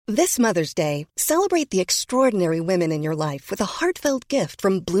This Mother's Day, celebrate the extraordinary women in your life with a heartfelt gift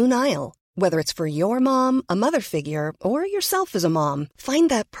from Blue Nile. Whether it's for your mom, a mother figure, or yourself as a mom, find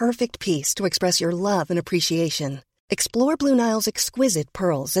that perfect piece to express your love and appreciation. Explore Blue Nile's exquisite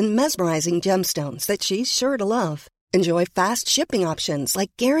pearls and mesmerizing gemstones that she's sure to love. Enjoy fast shipping options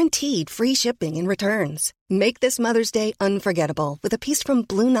like guaranteed free shipping and returns. Make this Mother's Day unforgettable with a piece from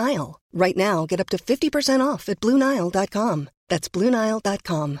Blue Nile. Right now, get up to 50% off at BlueNile.com. That's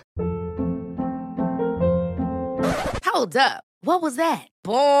BlueNile.com. Hold up. What was that?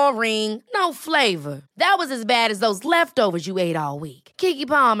 Boring. No flavor. That was as bad as those leftovers you ate all week. Keke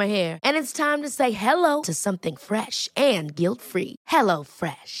Palmer here, and it's time to say hello to something fresh and guilt-free. Hello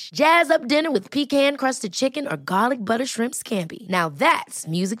Fresh. Jazz up dinner with pecan-crusted chicken or garlic butter shrimp scampi. Now that's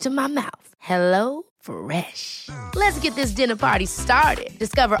music to my mouth. Hello Fresh. Let's get this dinner party started.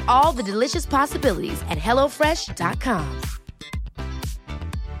 Discover all the delicious possibilities at HelloFresh.com.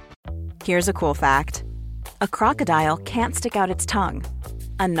 Here's a cool fact. A crocodile can't stick out its tongue.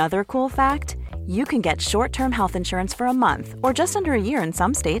 Another cool fact, you can get short-term health insurance for a month or just under a year in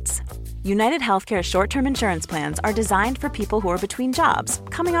some states. United Healthcare short-term insurance plans are designed for people who are between jobs,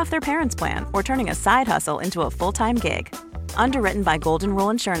 coming off their parents' plan, or turning a side hustle into a full-time gig. Underwritten by Golden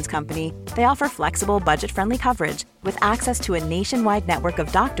Rule Insurance Company, they offer flexible, budget-friendly coverage with access to a nationwide network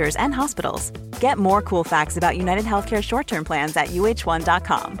of doctors and hospitals. Get more cool facts about United Healthcare short-term plans at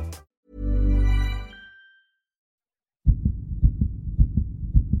uh1.com.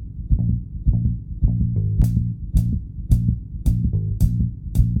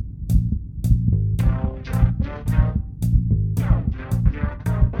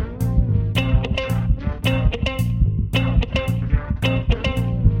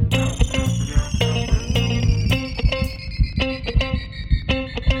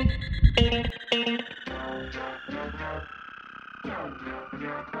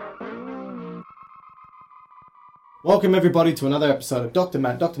 Welcome everybody to another episode of Dr.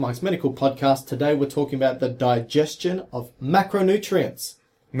 Matt, Dr. Mike's Medical Podcast. Today we're talking about the digestion of macronutrients.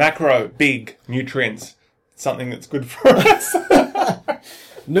 Macro, big, nutrients. Something that's good for us.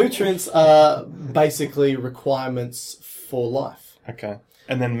 Nutrients are basically requirements for life. Okay.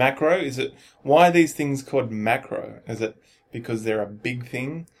 And then macro, why are these things called macro? Is it because they're a big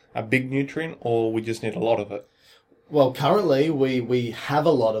thing, a big nutrient, or we just need a lot of it? Well, currently we have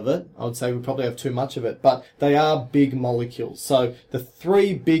a lot of it. I would say we probably have too much of it, but they are big molecules. So the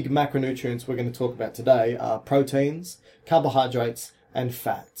three big macronutrients we're going to talk about today are proteins, carbohydrates, and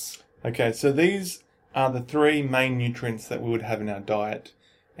fats. Okay, so these are the three main nutrients that we would have in our diet,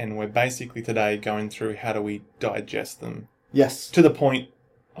 and we're basically today going through how do we digest them. Yes. To the point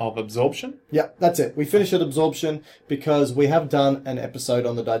of absorption? Yeah, that's it. We finish at absorption because we have done an episode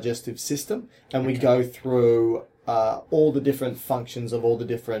on the digestive system, and we go through all the different functions of all the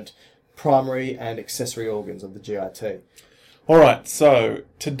different primary and accessory organs of the GIT. All right, so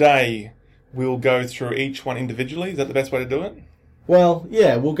today we'll go through each one individually. Is that the best way to do it? Well,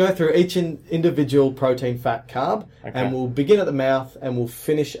 yeah, we'll go through each individual protein, fat, carb, and we'll begin at the mouth and we'll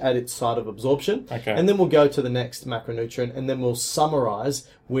finish at its site of absorption. Okay. And then we'll go to the next macronutrient and then we'll summarize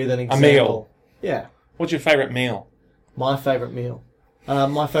with an example. A meal. Yeah. What's your favourite meal? My favourite meal.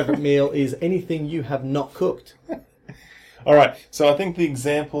 My favourite meal is anything you have not cooked. All right, so I think the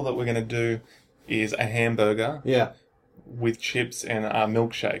example that we're going to do is a hamburger with chips and a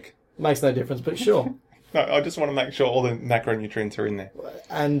milkshake. Makes no difference, but sure. No, I just want to make sure all the macronutrients are in there.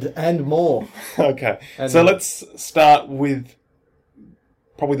 And more. Okay, and so let's start with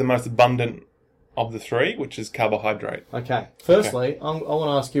probably the most abundant of the three, which is carbohydrate. Okay, firstly, I want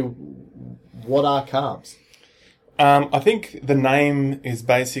to ask you, what are carbs? I think the name is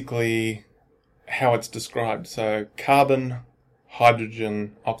basically how it's described. So carbon,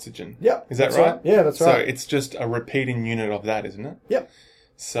 hydrogen, oxygen. Yep. Is that right? Yeah, that's right. So it's just a repeating unit of that, isn't it? Yep.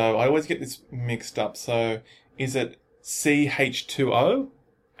 So I always get this mixed up. So is it CH2O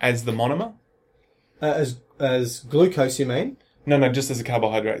as the monomer? As glucose, you mean? No, just as a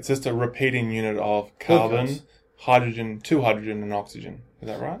carbohydrate. It's just a repeating unit of carbon, glucose, hydrogen, two hydrogen, and oxygen. Is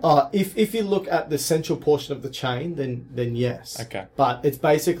that right? If you look at the central portion of the chain, then yes. Okay. But it's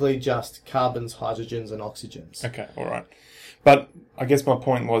basically just carbons, hydrogens, and oxygens. Okay, all right. But I guess my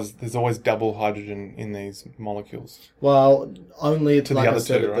point was there's always double hydrogen in these molecules. Well, only to the other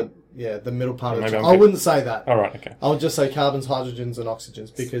two, right? The middle part of the chain. Maybe I wouldn't say that. All right, okay. I would just say carbons, hydrogens, and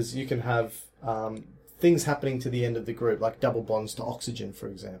oxygens because you can have things happening to the end of the group, like double bonds to oxygen, for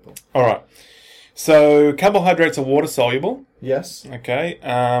example. All right. So carbohydrates are water soluble. Yes. Okay.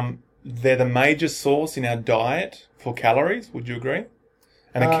 They're the major source in our diet for calories. Would you agree?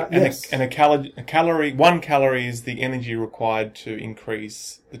 Yes. And a calorie, 1 calorie is the energy required to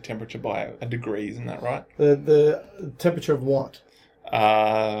increase the temperature by a degree, isn't that right? The temperature of what?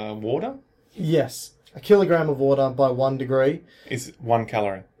 Water? Yes. A kilogram of water by 1 degree is 1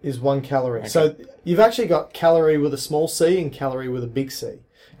 calorie. Is 1 calorie. Okay. So you've actually got calorie with a small c and calorie with a big C.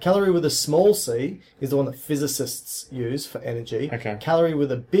 Calorie with a small c is the one that physicists use for energy. Okay. Calorie with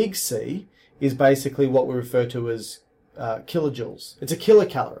a big C is basically what we refer to as kilojoules. It's a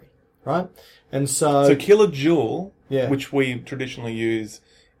kilocalorie, right? And so kilojoule, yeah. which we traditionally use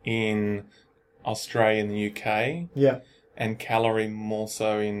in Australia and the UK, yeah, and calorie more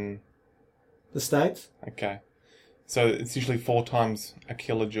so in the States. Okay, so it's usually 4 times a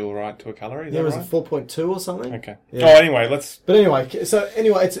kilojoule, right, to a calorie. Is yeah, that was right? it 4.2 or something? Okay. Yeah. Oh, anyway, it's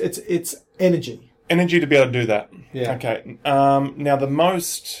energy. Energy to be able to do that. Yeah. Okay. Now the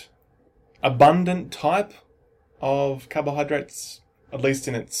most abundant type of carbohydrates, at least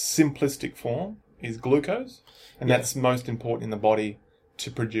in its simplistic form, is glucose, and that's most important in the body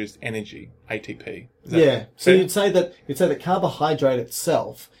to produce energy, ATP. Is that Yeah. So fair? you'd say that carbohydrate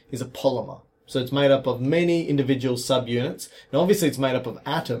itself is a polymer. So it's made up of many individual subunits. Now obviously it's made up of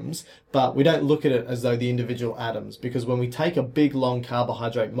atoms, but we don't look at it as though the individual atoms, because when we take a big long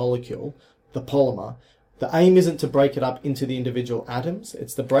carbohydrate molecule, the polymer, the aim isn't to break it up into the individual atoms,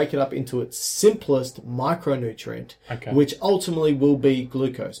 it's to break it up into its simplest micronutrient, which ultimately will be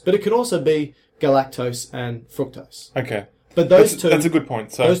glucose. But it could also be galactose and fructose. Okay. But that's a good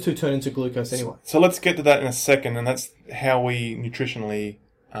point. So those two turn into glucose anyway. So let's get to that in a second, and that's how we nutritionally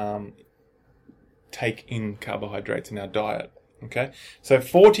take in carbohydrates in our diet. Okay, so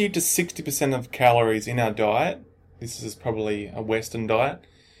 40 to 60% of calories in our diet, this is probably a Western diet,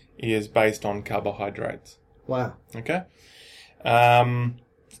 is based on carbohydrates. Wow. Okay.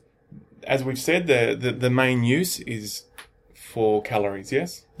 As we've said, the main use is for calories,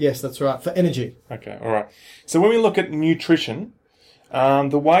 yes? Yes, that's right, for energy. Okay, all right. So when we look at nutrition,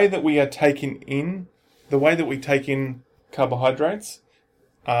 the way that we take in carbohydrates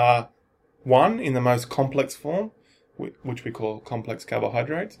are, one, in the most complex form, which we call complex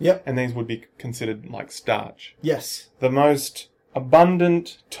carbohydrates. Yep. And these would be considered like starch. Yes. The most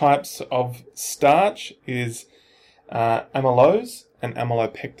abundant types of starch is amylose and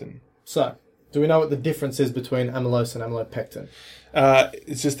amylopectin. So, do we know what the difference is between amylose and amylopectin?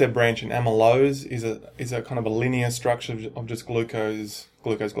 It's just their branch, and amylose is a kind of a linear structure of just glucose,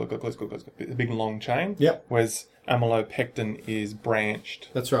 a big long chain. Yep. Whereas amylopectin is branched.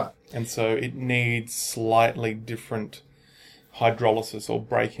 That's right. And so it needs slightly different hydrolysis or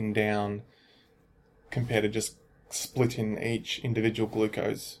breaking down compared to just splitting each individual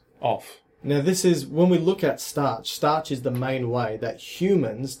glucose off. Now this is, when we look at starch is the main way that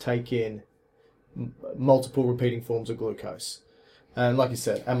humans take in multiple repeating forms of glucose. And like you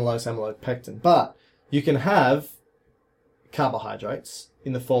said, amylose, amylopectin. But you can have carbohydrates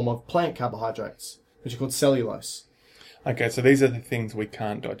in the form of plant carbohydrates, which are called cellulose. Okay, so these are the things we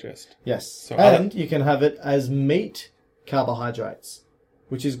can't digest. Yes. So and you can have it as meat carbohydrates,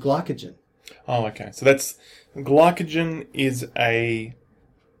 which is glycogen. Oh, okay. So that's, glycogen is a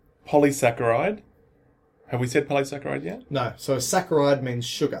polysaccharide. Have we said polysaccharide yet? No. So a saccharide means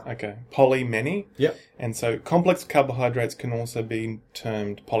sugar. Okay. Poly, many. Yep. And so complex carbohydrates can also be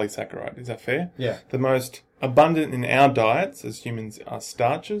termed polysaccharide. Is that fair? Yeah. The most abundant in our diets as humans are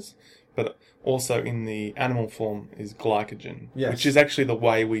starches, but also in the animal form is glycogen, yes, which is actually the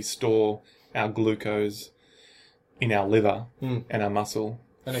way we store our glucose in our liver and our muscle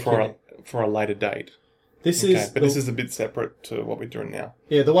and for a later date. This is a bit separate to what we're doing now.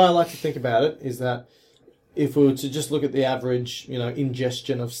 Yeah, the way I like to think about it is that if we were to just look at the average,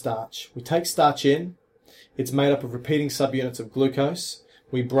 ingestion of starch, we take starch in, it's made up of repeating subunits of glucose.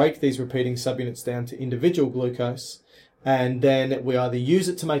 We break these repeating subunits down to individual glucose, and then we either use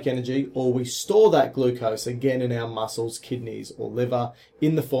it to make energy or we store that glucose again in our muscles, kidneys or liver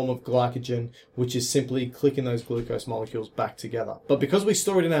in the form of glycogen, which is simply clicking those glucose molecules back together. But because we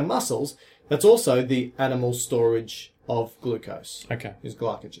store it in our muscles, that's also the animal storage of glucose. Okay. Is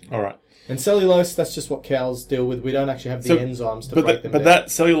glycogen. All right. And cellulose, that's just what cows deal with. We don't actually have the enzymes to break them down. But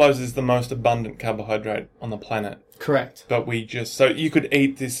that cellulose is the most abundant carbohydrate on the planet. Correct. But so you could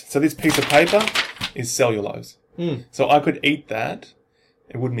eat this. So this piece of paper is cellulose. So I could eat that.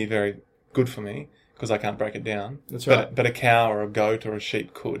 It wouldn't be very good for me because I can't break it down. That's right. But a cow or a goat or a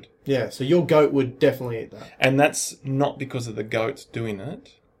sheep could. Yeah, so your goat would definitely eat that. And that's not because of the goat doing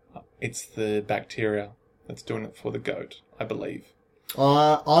it. It's the bacteria that's doing it for the goat, I believe.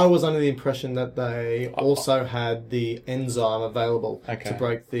 I was under the impression that they also had the enzyme available to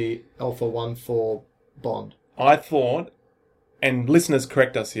break the alpha-1,4 bond. I thought and listeners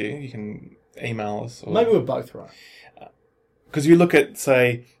correct us here. You can email us. Or, Maybe we're both right. because you look at,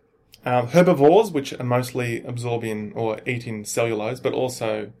 say, herbivores, which are mostly absorbing or eating cellulose, but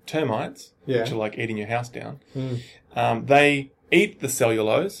also termites, which are like eating your house down. They eat the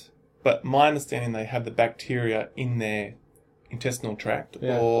cellulose, but my understanding they have the bacteria in their intestinal tract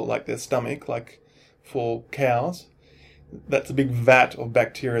or like their stomach, like for cows. That's a big vat of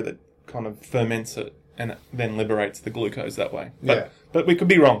bacteria that kind of ferments it and it then liberates the glucose that way. But we could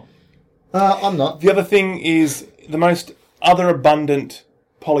be wrong. I'm not. The other thing is the most other abundant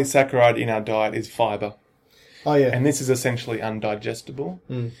polysaccharide in our diet is fibre. Oh, yeah. And this is essentially undigestible,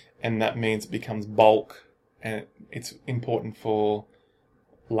 and that means it becomes bulk, and it's important for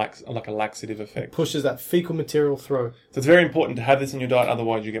like a laxative effect. Pushes that fecal material through. So it's very important to have this in your diet,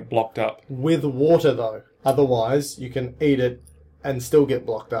 otherwise you get blocked up. With water, though. Otherwise, you can eat it and still get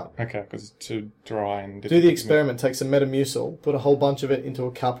blocked up. Okay, because it's too dry and... Do the experiment. Take some Metamucil, put a whole bunch of it into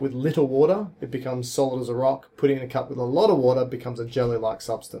a cup with little water. It becomes solid as a rock. Put it in a cup with a lot of water, it becomes a jelly-like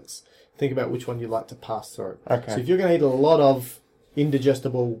substance. Think about which one you like to pass through. Okay. So if you're going to eat a lot of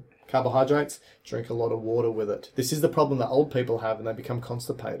indigestible carbohydrates, drink a lot of water with it. This is the problem that old people have, and they become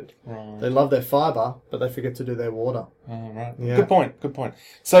constipated. Right. They love their fibre, but they forget to do their water. Oh, right. Yeah. Good point.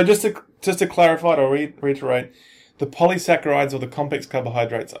 So just to clarify or reiterate, the polysaccharides or the complex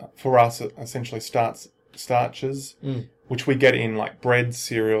carbohydrates for us are essentially starches, which we get in like bread,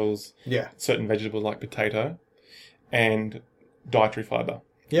 cereals, certain vegetables like potato, and dietary fibre.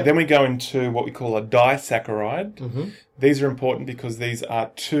 Yep. Then we go into what we call a disaccharide. These are important because these are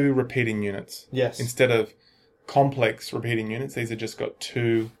 2 repeating units. Yes. Instead of complex repeating units, these have just got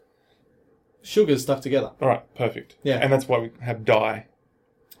 2 sugars stuck together. All right, perfect. Yeah. And that's why we have di.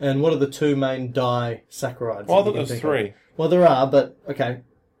 And what are the 2 main disaccharides? Well, I thought there was 3. Well, there are, but okay.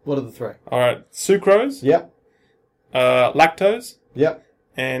 What are the 3? All right, sucrose. Yep. Lactose. Yep.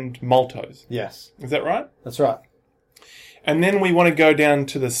 And maltose. Yes. Is that right? That's right. And then we want to go down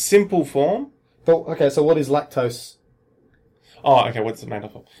to the simple form. But, okay, so what is lactose? Oh, okay, what's it made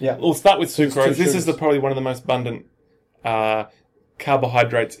up of? Yeah. We'll start with sucrose. This is sugars. probably one of the most abundant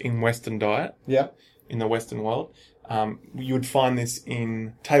carbohydrates in Western diet. Yeah. In the Western world. You would find this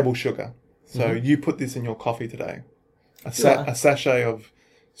in table sugar. So you put this in your coffee today. A sachet of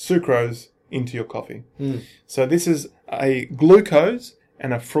sucrose into your coffee. So this is a glucose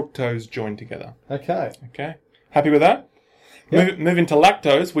and a fructose joined together. Okay. Okay. Happy with that? Yep. Move into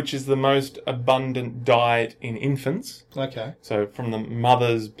lactose, which is the most abundant diet in infants. Okay. So from the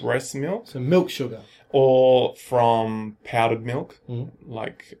mother's breast milk. So milk sugar. Or from powdered milk,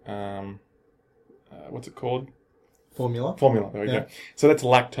 like, what's it called? Formula. There we go. So that's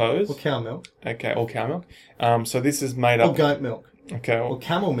lactose. Or cow milk. Okay, or cow milk. So this is made up... Or goat milk. Okay. Or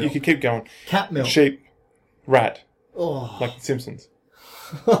camel milk. You could keep going. Cat milk. Sheep. Rat. Oh. Like The Simpsons.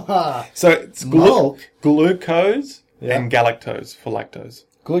 So it's glucose and galactose for lactose.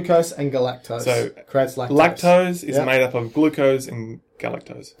 Glucose and galactose. So creates lactose. Lactose is made up of glucose and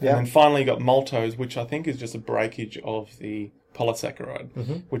galactose. Yep. And then finally you got maltose, which I think is just a breakage of the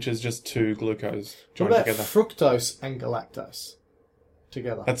polysaccharide, which is just 2 glucose joined what about together. fructose and galactose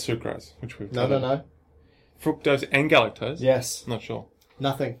together? That's sucrose, which we've No. Fructose and galactose? Yes. Not sure.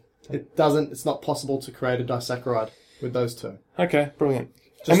 Nothing. It's not possible to create a disaccharide with those 2. Okay, brilliant.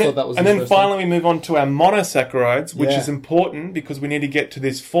 Just thought that was and then interesting. finally we move on to our monosaccharides, which is important because we need to get to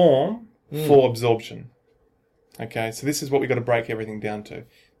this form for absorption. Okay, so this is what we've got to break everything down to.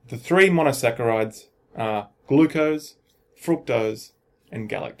 The 3 monosaccharides are glucose, fructose, and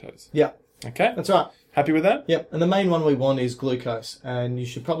galactose. Yeah. Okay? That's right. Happy with that? Yep. And the main one we want is glucose. And you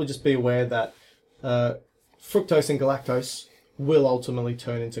should probably just be aware that fructose and galactose will ultimately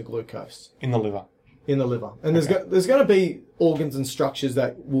turn into glucose. In the liver. And there's going to be organs and structures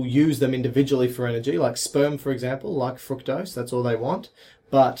that will use them individually for energy, like sperm, for example, like fructose. That's all they want.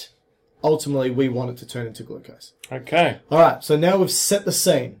 But ultimately, we want it to turn into glucose. Okay. All right. So now we've set the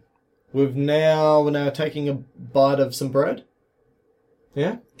scene. We're now taking a bite of some bread.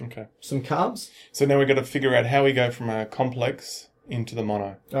 Yeah? Okay. Some carbs. So now we've got to figure out how we go from a complex into the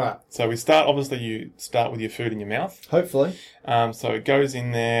mono. All right. So you start with your food in your mouth. Hopefully. So it goes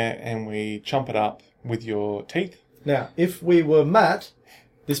in there and we chomp it up with your teeth. Now, if we were Matt,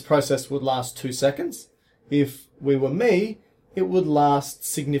 this process would last 2 seconds. If we were me, it would last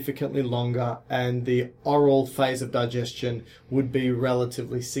significantly longer and the oral phase of digestion would be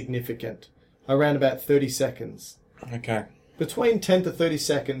relatively significant. Around about 30 seconds. Okay. Between 10 to 30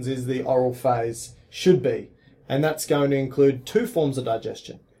 seconds is the oral phase, should be. And that's going to include 2 forms of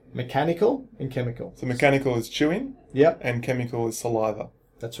digestion. Mechanical and chemical. So mechanical is chewing. Yep. And chemical is saliva.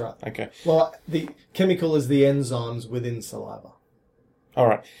 That's right. Okay. Well, the chemical is the enzymes within saliva. All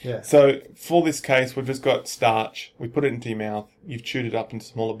right. Yeah. So for this case, we've just got starch. We put it into your mouth. You've chewed it up into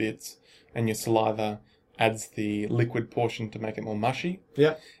smaller bits, and your saliva adds the liquid portion to make it more mushy.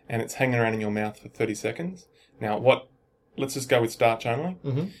 Yeah. And it's hanging around in your mouth for 30 seconds. Now, let's just go with starch only.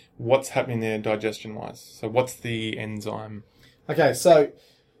 Mm-hmm. What's happening there digestion-wise? So what's the enzyme? Okay, so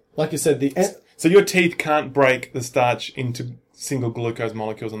like you said, So your teeth can't break the starch into single glucose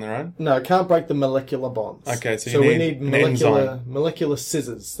molecules on their own? No, it can't break the molecular bonds. Okay, so we need need molecular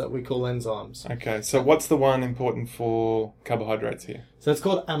scissors that we call enzymes. Okay, so what's the one important for carbohydrates here? So it's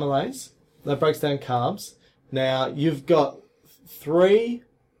called amylase. That breaks down carbs. Now, you've got 3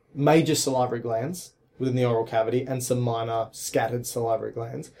 major salivary glands within the oral cavity and some minor scattered salivary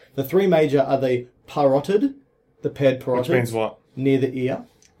glands. The 3 major are the parotid, the paired parotid. Which means what? Near the ear.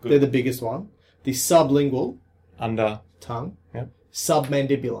 Good. They're the biggest one. The sublingual. Under. Tongue. Yep.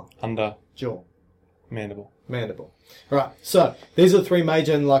 Submandibular. Under. Jaw. Mandible. Right, so these are the 3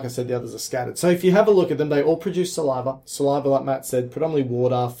 major, and like I said, the others are scattered. So if you have a look at them, they all produce saliva. Saliva, like Matt said, predominantly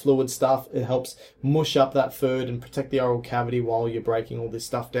water, fluid stuff. It helps mush up that food and protect the oral cavity while you're breaking all this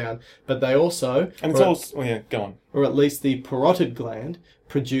stuff down. But they also... And it's also... Oh, yeah, go on. Or at least the parotid gland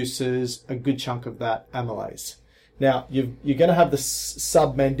produces a good chunk of that amylase. Now, you're going to have the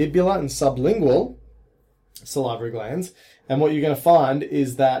submandibular and sublingual salivary glands, and what you're going to find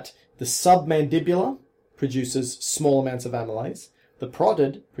is that the submandibular produces small amounts of amylase, the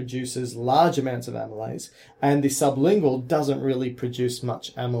parotid produces large amounts of amylase, and the sublingual doesn't really produce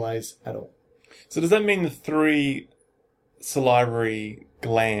much amylase at all. So does that mean the 3 salivary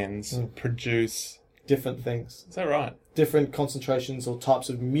glands produce... Different things. Is that right? Different concentrations or types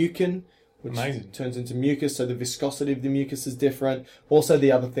of mucin, which Amazing. Turns into mucus, so the viscosity of the mucus is different. Also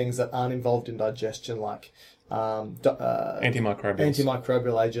the other things that aren't involved in digestion, like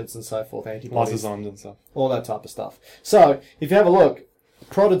antimicrobial agents and so forth, antibodies, lysozymes and stuff. all that type of stuff. So if you have a look,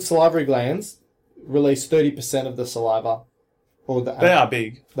 parotid salivary glands release 30% of the saliva. They are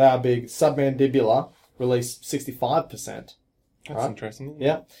big. They are big. Submandibular release 65%. That's right? interesting. Isn't it?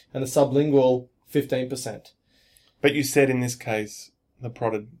 Yeah, and the sublingual 15%. But you said in this case the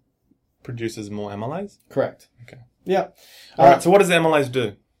parotid produces more amylase? Correct. Okay. Yeah. All right, so what does amylase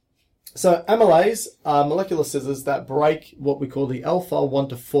do? So amylase are molecular scissors that break what we call the alpha 1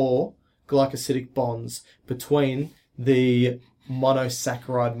 to 4 glycosidic bonds between the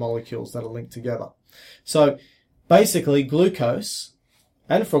monosaccharide molecules that are linked together. So basically glucose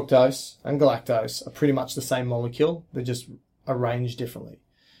and fructose and galactose are pretty much the same molecule. They're just arranged differently.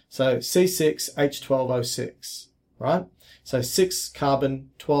 So C6H12O6, right? So 6 carbon,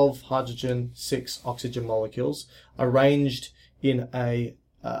 12 hydrogen, 6 oxygen molecules arranged in a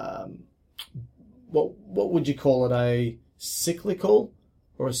what would you call it? A cyclical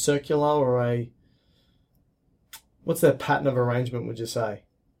or a circular or a... What's their pattern of arrangement, would you say?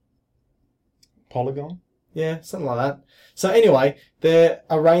 Polygon? Yeah, something like that. So anyway, they're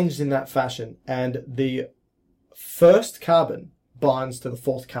arranged in that fashion, and the first carbon binds to the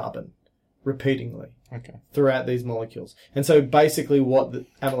 4th carbon repeatedly throughout these molecules. And so basically what the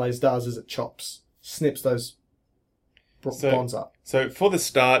amylase does is it snips those bonds up. So for the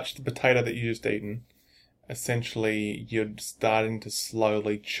starch, the potato that you just eaten, essentially you're starting to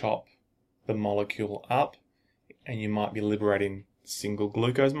slowly chop the molecule up, and you might be liberating single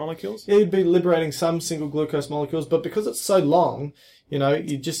glucose molecules? Yeah, you'd be liberating some single glucose molecules, but because it's so long, you're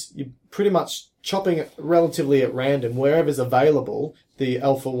pretty much chopping it relatively at random, wherever's available, the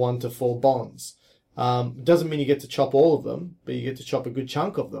alpha 1 to 4 bonds. Doesn't mean you get to chop all of them, but you get to chop a good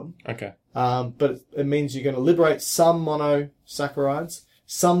chunk of them. Okay. But it means you're going to liberate some monosaccharides,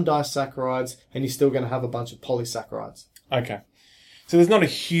 some disaccharides, and you're still going to have a bunch of polysaccharides. Okay. So there's not a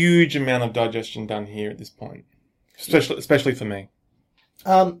huge amount of digestion done here at this point, especially for me.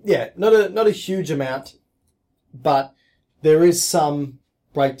 Yeah, not a huge amount, but there is some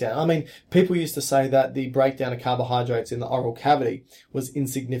breakdown. I mean, people used to say that the breakdown of carbohydrates in the oral cavity was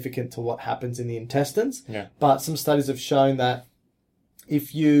insignificant to what happens in the intestines. Yeah. But some studies have shown that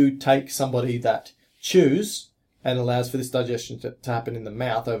if you take somebody that chews and allows for this digestion to happen in the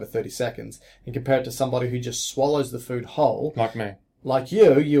mouth over 30 seconds and compare it to somebody who just swallows the food whole. Like me. Like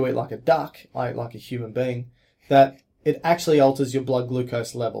you eat like a duck, I eat like a human being, that it actually alters your blood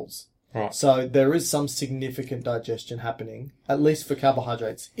glucose levels. Right. So there is some significant digestion happening, at least for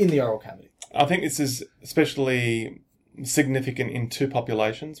carbohydrates, in the oral cavity. I think this is especially significant in 2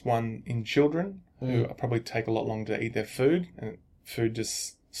 populations. One in children, who probably take a lot longer to eat their food, and food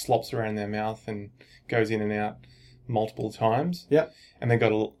just slops around their mouth and goes in and out multiple times. Yep. And they've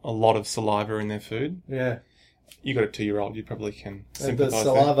got a lot of saliva in their food. Yeah. You got a 2-year-old, you probably can The sympathise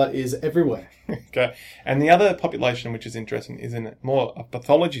saliva is everywhere. Okay. And the other population, which is interesting, is in more a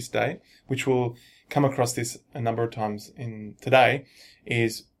pathology state, which we'll come across this a number of times in today,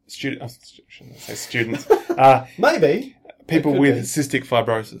 is shouldn't say students. Maybe. People with cystic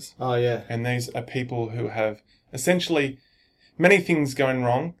fibrosis. Oh, yeah. And these are people who have essentially many things going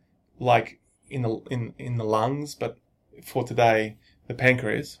wrong, like in the lungs, but for today, the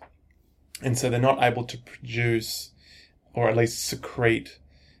pancreas. And so they're not able to produce, or at least secrete,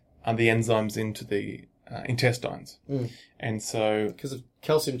 the enzymes into the intestines. And so... Because of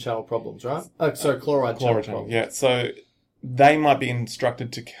calcium channel problems, right? Oh, sorry, chloride channel problems. Yeah, so they might be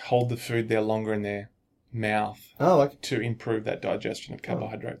instructed to hold the food there longer in their mouth to improve that digestion of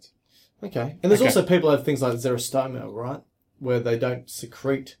carbohydrates. Okay. And there's also people who have things like xerostomia, right? Where they don't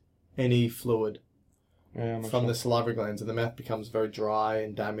secrete any fluid from the salivary glands, and the mouth becomes very dry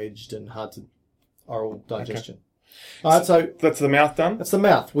and damaged and hard to oral digestion. Okay. All right, so that's the mouth done? That's the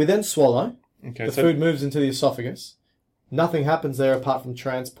mouth. We then swallow. Okay. The food moves into the esophagus. Nothing happens there apart from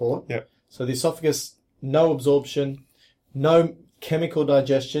transport. Yep. So the esophagus, no absorption, no chemical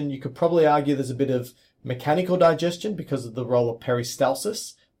digestion. You could probably argue there's a bit of mechanical digestion because of the role of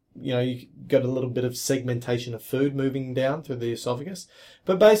peristalsis. You know, you got a little bit of segmentation of food moving down through the esophagus.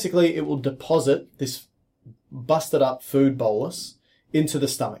 But basically, it will deposit this busted up food bolus into the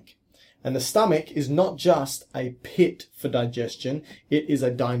stomach. And the stomach is not just a pit for digestion. It is a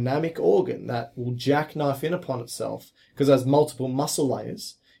dynamic organ that will jackknife in upon itself because it has multiple muscle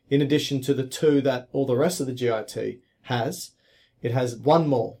layers. In addition to the 2 that all the rest of the GIT has, it has one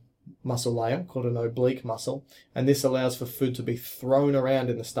more muscle layer called an oblique muscle, and this allows for food to be thrown around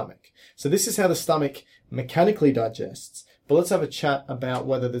in the stomach. So this is how the stomach mechanically digests. But let's have a chat about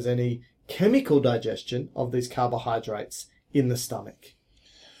whether there's any chemical digestion of these carbohydrates in the stomach.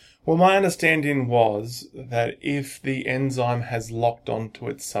 Well, my understanding was that if the enzyme has locked onto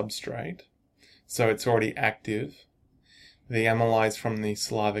its substrate, so it's already active, the amylase from the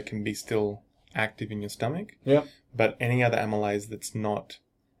saliva can be still active in your stomach. Yeah. But any other amylase that's not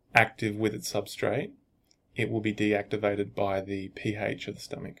active with its substrate, it will be deactivated by the pH of the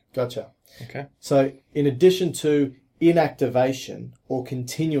stomach. Gotcha. Okay. So in addition to inactivation or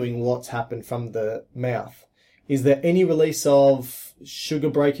continuing what's happened from the mouth, is there any release of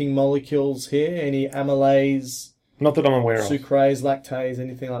sugar-breaking molecules here? Any amylase? Not that I'm aware of. Sucrase, lactase,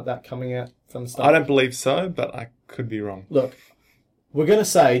 anything like that coming out from the stomach? I don't believe so, but I could be wrong. Look, we're going to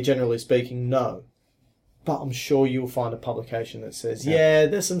say, generally speaking, no. But I'm sure you'll find a publication that says, yeah,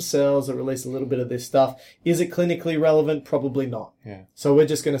 there's some cells that release a little bit of this stuff. Is it clinically relevant? Probably not. Yeah. So we're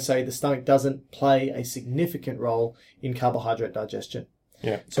just going to say the stomach doesn't play a significant role in carbohydrate digestion.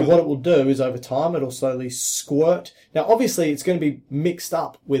 Yeah. So what it will do is over time, it'll slowly squirt. Now, obviously, it's going to be mixed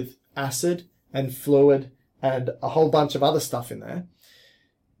up with acid and fluid and a whole bunch of other stuff in there.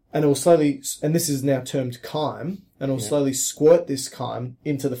 And it will slowly, and this is now termed chyme, and it will slowly squirt this chyme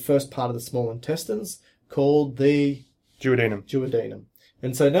into the first part of the small intestines called the duodenum.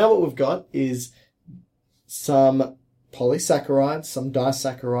 And so now what we've got is some polysaccharides, some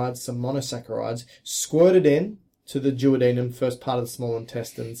disaccharides, some monosaccharides squirted in to the duodenum, first part of the small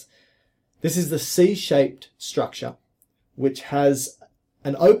intestines. This is the C-shaped structure, which has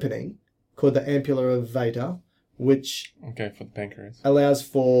an opening called the ampulla of Vater, which for the pancreas allows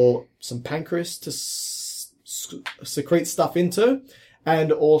for some pancreas to secrete stuff into,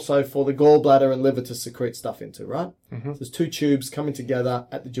 and also for the gallbladder and liver to secrete stuff into, right? Mm-hmm. So there's 2 tubes coming together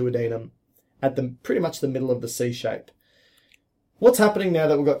at the duodenum, at the pretty much the middle of the C shape. What's happening now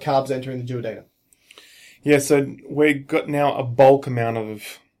that we've got carbs entering the duodenum? Yeah, so we've got now a bulk amount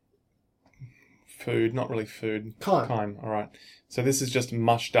of food, not really food. Chyme, all right. So this is just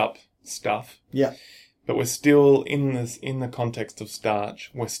mushed up stuff. Yeah. But we're still in the context of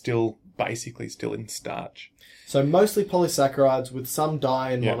starch. We're basically still in starch. So mostly polysaccharides with some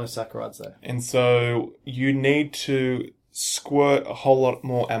di and monosaccharides there. And so you need to squirt a whole lot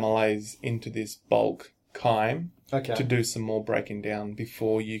more amylase into this bulk chyme to do some more breaking down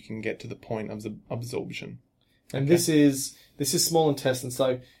before you can get to the point of the absorption. And this is small intestine.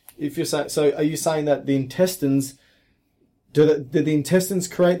 So if you're are you saying that the intestines did the intestines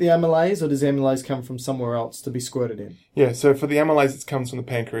create the amylase, or does the amylase come from somewhere else to be squirted in? Yeah, so for the amylase, it comes from the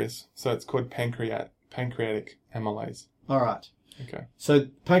pancreas. So it's called pancreatic amylase. All right. Okay. So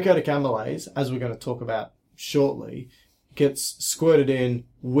pancreatic amylase, as we're going to talk about shortly, gets squirted in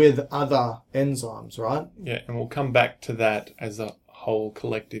with other enzymes, right? Yeah, and we'll come back to that as a whole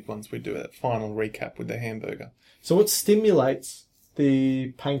collective once we do that final recap with the hamburger. So what stimulates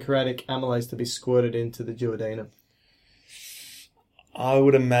the pancreatic amylase to be squirted into the duodenum? I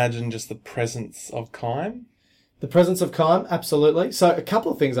would imagine just the presence of chyme. The presence of chyme, absolutely. So a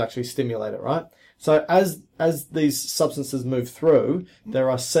couple of things actually stimulate it, right? So as these substances move through, there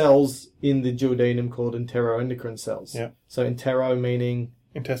are cells in the duodenum called enteroendocrine cells. Yeah. So entero meaning...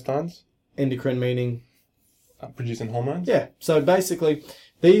 Intestines? Endocrine meaning... Producing hormones? Yeah. So basically,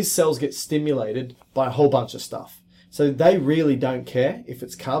 these cells get stimulated by a whole bunch of stuff. So they really don't care if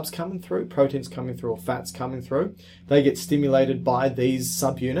it's carbs coming through, proteins coming through, or fats coming through. They get stimulated by these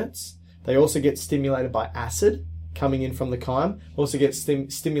subunits. They also get stimulated by acid coming in from the chyme. Also get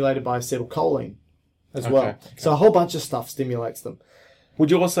stimulated by acetylcholine as well. Okay. So a whole bunch of stuff stimulates them.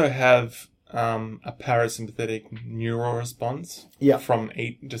 Would you also have a parasympathetic neural response from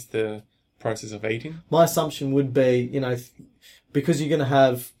just the process of eating? My assumption would be, because you're going to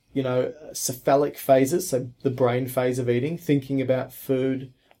have, cephalic phases, so the brain phase of eating, thinking about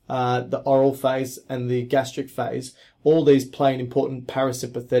food, the oral phase and the gastric phase, all these play an important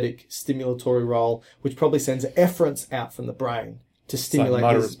parasympathetic stimulatory role, which probably sends efferents out from the brain to stimulate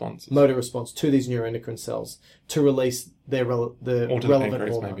motor response to these neuroendocrine cells to release the relevant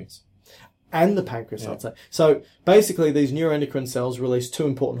hormones. Maybe. And the pancreas, I'd say. So basically, these neuroendocrine cells release two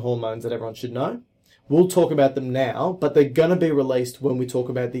important hormones that everyone should know. We'll talk about them now, but they're going to be released when we talk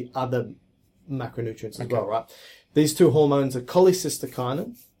about the other macronutrients as well, right? These two hormones are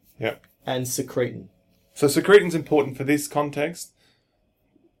cholecystokinin and secretin. So secretin's important for this context.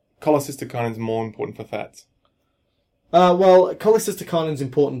 Cholecystokinin is more important for fats. Well, cholecystokinin is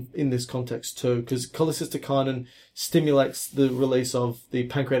important in this context too, because cholecystokinin stimulates the release of the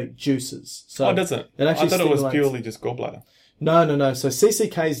pancreatic juices. So does it? I thought it was purely just gallbladder. No. So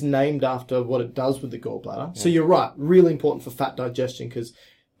CCK is named after what it does with the gallbladder. Yeah. So you're right, really important for fat digestion because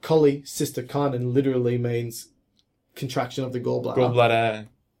cholecystokinin literally means contraction of the gallbladder. Gallbladder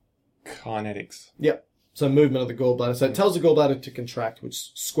kinetics. Yep. So movement of the gallbladder. So it tells the gallbladder to contract,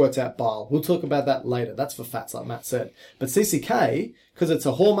 which squirts out bile. We'll talk about that later. That's for fats, like Matt said. But CCK, because it's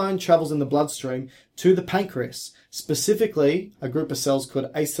a hormone, travels in the bloodstream to the pancreas. Specifically, a group of cells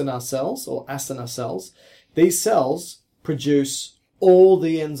called acinar cells or acinar cells. These cells produce all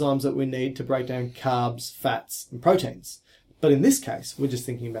the enzymes that we need to break down carbs, fats, and proteins. But in this case, we're just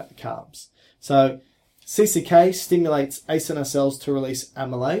thinking about the carbs. So CCK stimulates acinar cells to release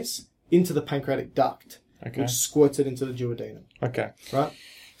amylase into the pancreatic duct, which squirts it into the duodenum. Okay. Right?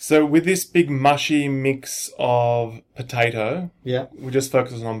 So with this big mushy mix of potato, we're just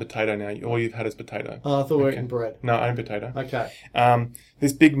focusing on potato now. All you've had is potato. Oh, I thought we were eating bread. No, only potato. Okay.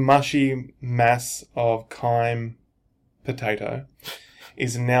 This big mushy mass of chyme potato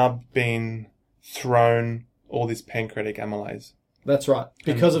is now being thrown all this pancreatic amylase. That's right,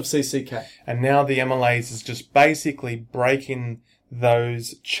 because of CCK. And now the amylase is just basically breaking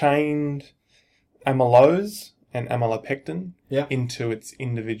those chained amylose and amylopectin into its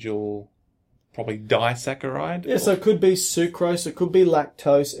individual, probably disaccharide. Yeah, so it could be sucrose, it could be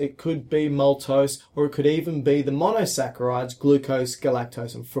lactose, it could be maltose, or it could even be the monosaccharides, glucose,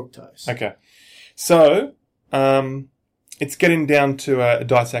 galactose, and fructose. Okay. So, it's getting down to a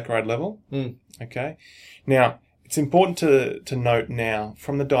disaccharide level. Okay. Now, it's important to note now,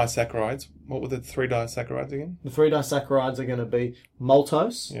 from the disaccharides, what were the three disaccharides again? The three disaccharides are going to be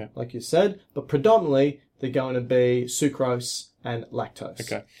maltose, like you said, but predominantly they're going to be sucrose and lactose.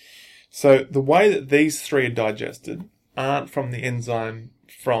 Okay. So the way that these three are digested aren't from the enzyme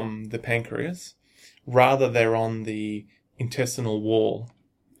from the pancreas, rather they're on the intestinal wall.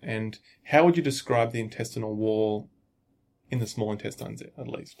 And how would you describe the intestinal wall in the small intestines, at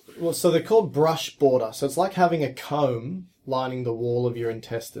least? Well, so they're called brush border. So it's like having a comb lining the wall of your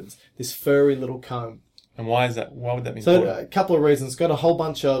intestines. This furry little comb. And why is that? Why would that be important? So a couple of reasons. It's got a whole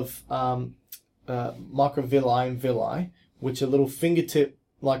bunch of microvilli and villi, which are little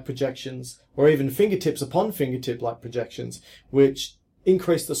fingertip-like projections, or even fingertips upon fingertip-like projections, which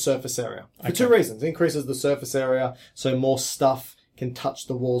increase the surface area. For two reasons. It increases the surface area, so more stuff can touch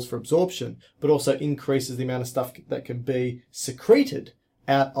the walls for absorption, but also increases the amount of stuff that can be secreted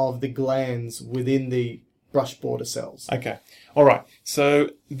out of the glands within the brush border cells. Okay. All right.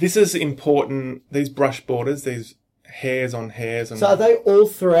 So this is important. These brush borders, these hairs on hairs. So are they all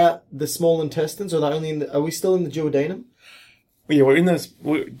throughout the small intestines, or are they only are we still in the duodenum? Yeah,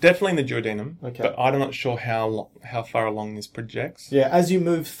 we're definitely in the duodenum, but I'm not sure how far along this projects. Yeah, as you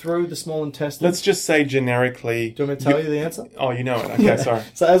move through the small intestine. Let's just say generically. Do you want me to tell you the answer? Oh, you know it. Okay, sorry.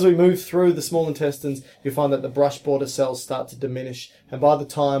 So as we move through the small intestines, you find that the brush border cells start to diminish, and by the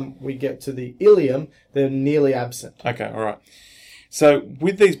time we get to the ileum, they're nearly absent. Okay, all right. So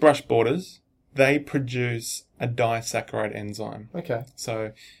with these brush borders, they produce a disaccharide enzyme. Okay.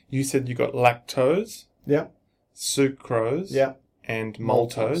 So you said you got lactose. Yeah. Sucrose. Yeah. And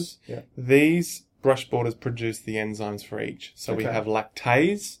maltose. Yeah. These brush borders produce the enzymes for each. So we Okay. have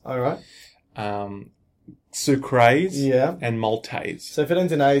lactase, All right. sucrase, and maltase. So if it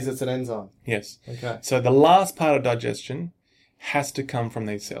ends in A's, it's an enzyme. Yes. Okay. So the last part of digestion has to come from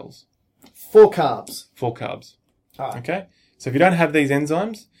these cells. 4 carbs. 4 carbs. All right. Okay? So if you don't have these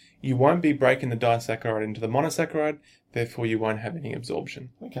enzymes, you won't be breaking the disaccharide into the monosaccharide, therefore you won't have any absorption.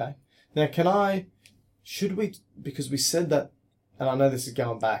 Okay. Now, because we said that, and I know this is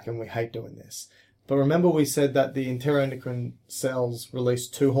going back and we hate doing this, but remember we said that the enteroendocrine cells release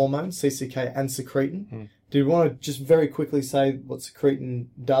 2 hormones, CCK and secretin. Do you want to just very quickly say what secretin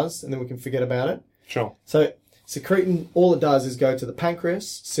does, and then we can forget about it? Sure. So secretin, all it does is go to the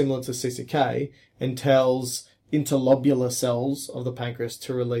pancreas, similar to CCK, and tells interlobular cells of the pancreas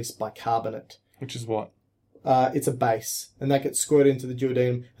to release bicarbonate. Which is what? It's a base, and that gets squirted into the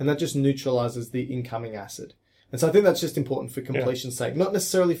duodenum, and that just neutralizes the incoming acid. And so I think that's just important for completion's sake. Not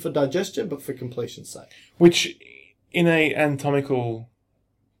necessarily for digestion, but for completion's sake. Which, in a anatomical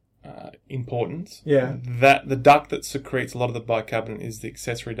importance, that the duct that secretes a lot of the bicarbonate is the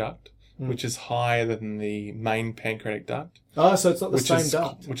accessory duct, which is higher than the main pancreatic duct. Oh, so it's not the same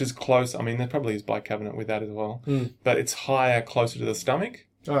duct. Which is close. I mean, there probably is bicarbonate with that as well. But it's higher, closer to the stomach.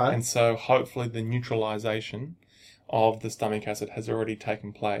 All right. And so hopefully the neutralization of the stomach acid has already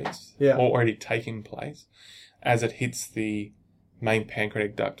taken place, or already taken place, as it hits the main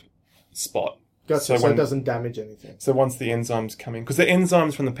pancreatic duct spot. Gotcha, so it doesn't damage anything. So once the enzymes come in, because the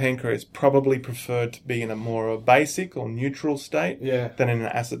enzymes from the pancreas probably prefer to be in a more of a basic or neutral state than in an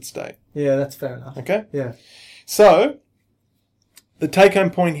acid state. Yeah, that's fair enough. Okay? Yeah. So, the take-home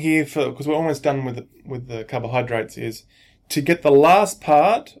point here, because we're almost done with the carbohydrates, is to get the last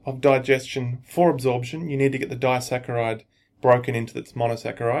part of digestion for absorption, you need to get the disaccharide broken into its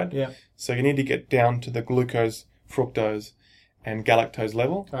monosaccharide. Yeah. So you need to get down to the glucose, fructose, and galactose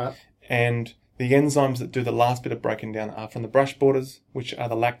level. All right. And the enzymes that do the last bit of breaking down are from the brush borders, which are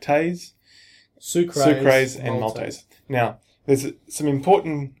the lactase, sucrase and maltase. Now, there's some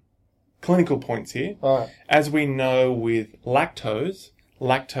important clinical points here. All right. As we know with lactose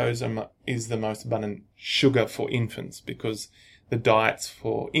is the most abundant sugar for infants because the diets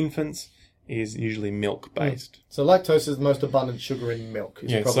for infants is usually milk-based. So lactose is the most abundant sugar in milk.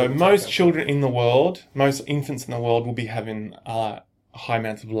 So most children in the world, most infants in the world will be having high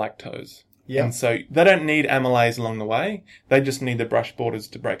amounts of lactose. Yep. And so they don't need amylase along the way. They just need the brush borders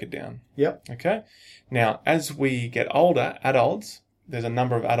to break it down. Yep. Okay? Now, as we get older, adults, there's a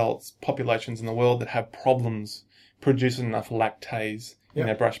number of adults, populations in the world that have problems producing enough lactase in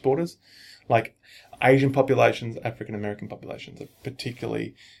their brush borders. Like Asian populations, African American populations that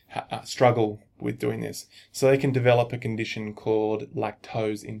particularly struggle with doing this. So they can develop a condition called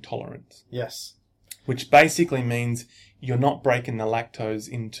lactose intolerance. Yes. Which basically means you're not breaking the lactose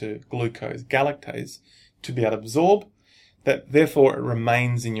into glucose, galactase, to be able to absorb. That therefore it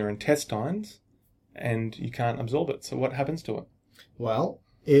remains in your intestines and you can't absorb it. So what happens to it? Well,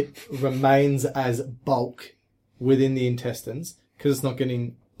 it remains as bulk within the intestines because it's not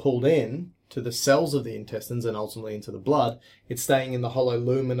getting pulled in to the cells of the intestines and ultimately into the blood. It's staying in the hollow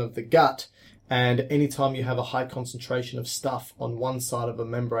lumen of the gut. And anytime you have a high concentration of stuff on one side of a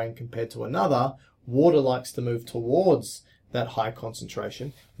membrane compared to another, water likes to move towards that high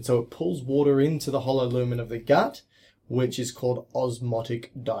concentration. And so it pulls water into the hollow lumen of the gut, which is called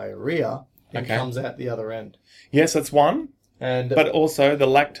osmotic diarrhea, and comes out the other end. Yes, that's one. But also the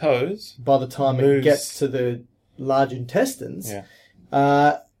lactose, by the time it gets to the large intestines,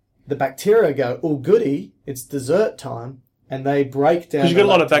 the bacteria go, oh goody, it's dessert time, and they break down. Because you got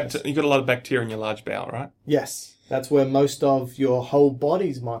a lot of bacteria in your large bowel, right? Yes, that's where most of your whole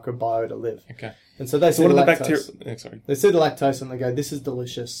body's microbiota live. Okay. And so they see the lactose. They see the lactose and they go, this is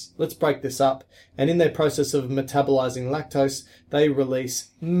delicious. Let's break this up. And in their process of metabolizing lactose, they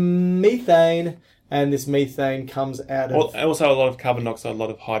release methane, and this methane comes out of... Also a lot of carbon dioxide, a lot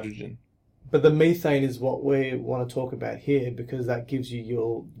of hydrogen. But the methane is what we want to talk about here because that gives you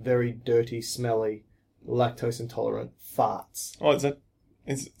your very dirty, smelly, lactose-intolerant farts. Oh, so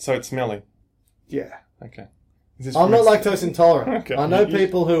it's smelly? Yeah. Okay. I'm not lactose intolerant. Okay. I know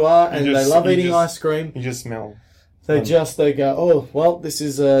people who are, and they love eating ice cream. You just smell. They go, oh, well, this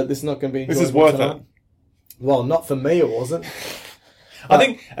is not going to be enjoyable. This is worth it. Well, not for me, it wasn't. I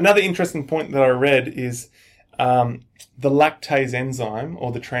think another interesting point that I read is the lactase enzyme,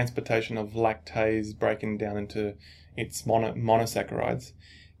 or the transportation of lactase breaking down into its monosaccharides,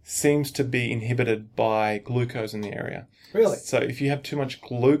 seems to be inhibited by glucose in the area. Really? So if you have too much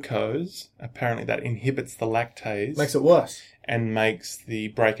glucose, apparently that inhibits the lactase. Makes it worse. And makes the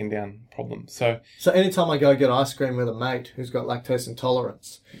breaking down problem. So anytime I go get ice cream with a mate who's got lactose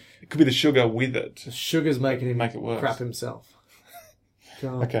intolerance, could be the sugar with it. The sugar's making him Make it worse. crap himself.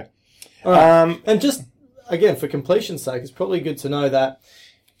 God. Okay. All right. And just, again, for completion's sake, it's probably good to know that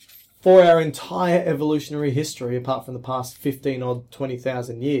for our entire evolutionary history, apart from the past 15 or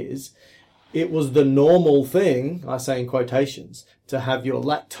 20,000 years, it was the normal thing, I say in quotations, to have your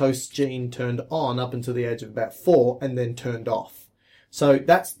lactose gene turned on up until the age of about 4 and then turned off. So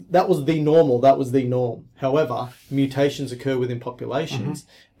that was the normal, that was the norm. However, mutations occur within populations,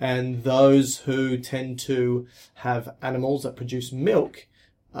 and those who tend to have animals that produce milk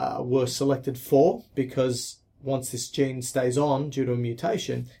were selected for, because once this gene stays on due to a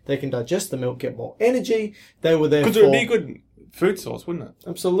mutation, they can digest the milk, get more energy. They were there Because it would be a good food source, wouldn't it?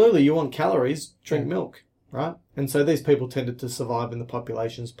 Absolutely. You want calories, drink milk, right? And so these people tended to survive in the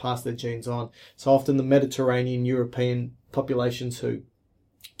populations, pass their genes on. So often the Mediterranean, European populations who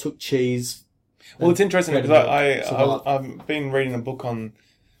took cheese. Well, it's interesting because I've been reading a book on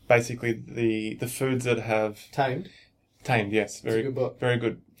basically the foods that have... Tamed, yes. Very a good book. Very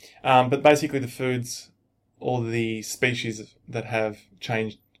good. But basically the foods or the species that have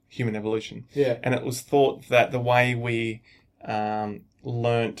changed human evolution. Yeah. And it was thought that the way we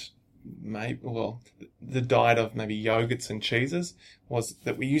learnt the diet of maybe yogurts and cheeses was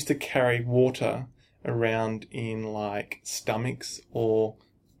that we used to carry water around in like stomachs or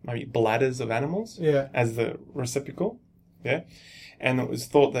maybe bladders of animals as the receptacle. Yeah. And it was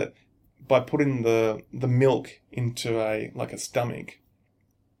thought that by putting the milk into a stomach,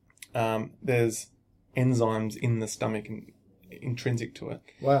 there's enzymes in the stomach intrinsic to it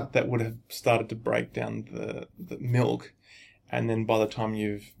that would have started to break down the milk, and then by the time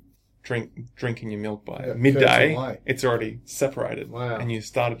you've drinking your milk by midday, it's already separated, and you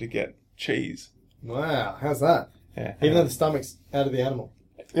started to get cheese. Wow, how's that? Yeah, even though the stomach's out of the animal.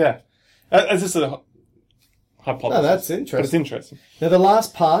 Yeah, it's just a hypothesis. No, that's interesting. But it's interesting. Now, the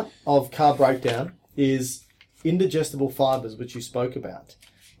last part of carb breakdown is indigestible fibres, which you spoke about.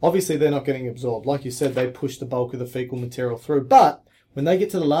 Obviously, they're not getting absorbed. Like you said, they push the bulk of the fecal material through. But when they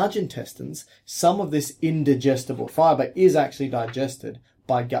get to the large intestines, some of this indigestible fibre is actually digested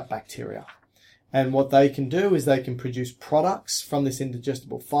by gut bacteria. And what they can do is they can produce products from this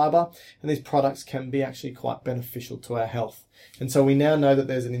indigestible fibre, and these products can be actually quite beneficial to our health. And so we now know that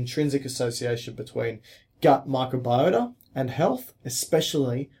there's an intrinsic association between gut microbiota and health,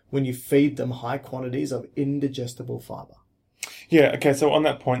 especially when you feed them high quantities of indigestible fibre. Yeah, okay, so on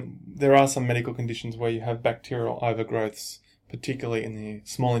that point, there are some medical conditions where you have bacterial overgrowths, particularly in the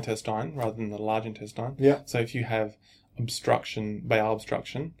small intestine rather than the large intestine. Yeah. So if you have bowel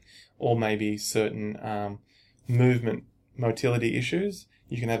obstruction, or maybe certain motility issues,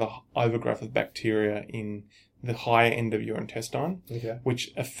 you can have an overgrowth of bacteria in the higher end of your intestine,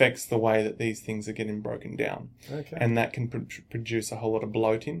 which affects the way that these things are getting broken down. Okay. And that can produce a whole lot of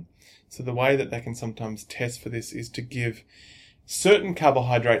bloating. So the way that they can sometimes test for this is to give certain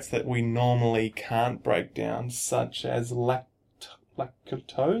carbohydrates that we normally can't break down, such as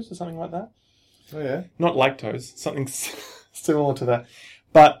lactose or something like that. Oh, yeah? Not lactose, something similar to that.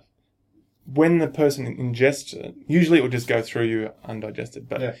 But when the person ingests it, usually it will just go through you undigested.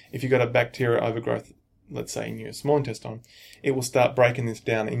 But if you've got a bacterial overgrowth, let's say in your small intestine, it will start breaking this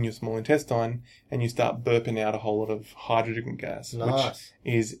down in your small intestine, and you start burping out a whole lot of hydrogen gas, which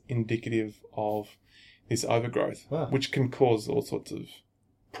is indicative of this overgrowth, which can cause all sorts of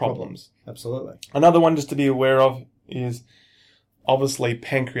problems. Absolutely. Another one just to be aware of is obviously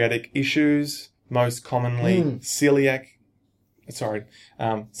pancreatic issues, most commonly cystic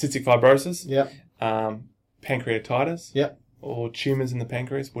fibrosis, pancreatitis, or tumours in the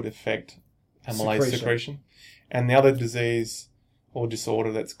pancreas would affect amylase secretion. And the other disease or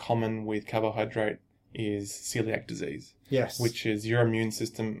disorder that's common with carbohydrate is celiac disease. Yes. Which is your immune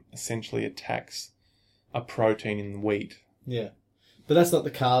system essentially attacks a protein in wheat. Yeah. But that's not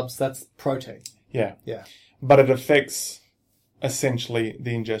the carbs, that's protein. Yeah. Yeah. But it affects essentially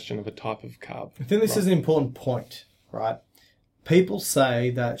the ingestion of a type of carb. I think this is an important point, right? People say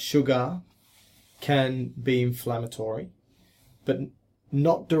that sugar can be inflammatory, but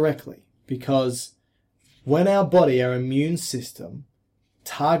not directly, because when our body, our immune system,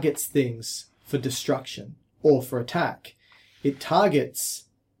 targets things for destruction or for attack, it targets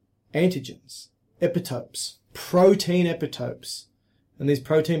antigens, epitopes, protein epitopes. And these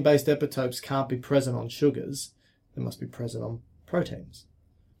protein-based epitopes can't be present on sugars. They must be present on proteins.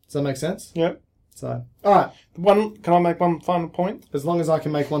 Does that make sense? Yep. So, all right. Can I make one final point? As long as I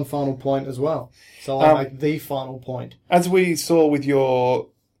can make one final point as well. So I'll make the final point. As we saw with your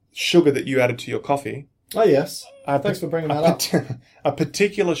sugar that you added to your coffee. Oh, yes. Thanks for bringing that up. A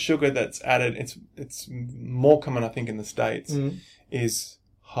particular sugar that's added, it's more common, I think, in the States, is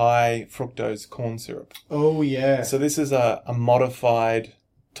high fructose corn syrup. Oh, yeah. So this is a modified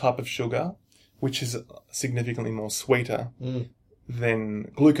type of sugar, which is significantly more sweeter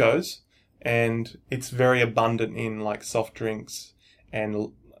than glucose, and it's very abundant in like soft drinks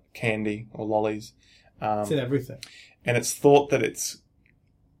and candy or lollies. It's in everything. And it's thought that it's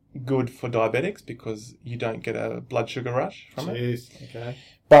good for diabetics because you don't get a blood sugar rush from it. Okay.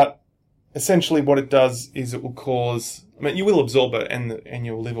 But essentially what it does is it will cause... I mean, you will absorb it and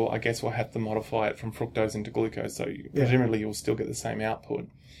your liver, I guess, will have to modify it from fructose into glucose, so presumably you'll still get the same output.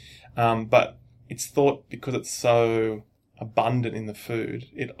 But it's thought because it's so abundant in the food,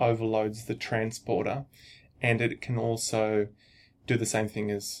 it overloads the transporter, and it can also do the same thing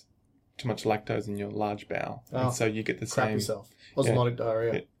as too much lactose in your large bowel. Oh, and so you get the crap same... yourself. Osmotic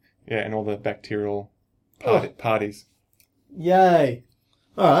diarrhea. Yeah, and all the bacterial parties. Yay.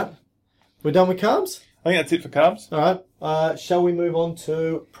 All right. We're done with carbs? I think that's it for carbs. All right. Shall we move on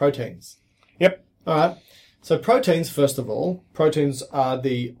to proteins? Yep. All right. So proteins, first of all, proteins are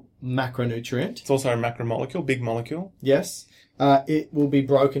the macronutrient. It's also a macromolecule, big molecule. Yes. It will be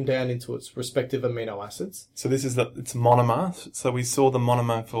broken down into its respective amino acids. So this is it's monomer. So we saw the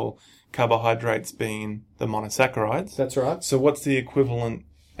monomer for carbohydrates being the monosaccharides. That's right. So what's the equivalent?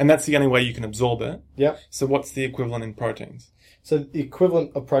 And that's the only way you can absorb it. Yep. So what's the equivalent in proteins? So the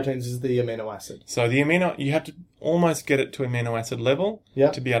equivalent of proteins is the amino acid. So you have to almost get it to amino acid level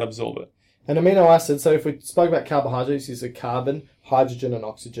to be able to absorb it. An amino acid, so if we spoke about carbohydrates, is a carbon, hydrogen, and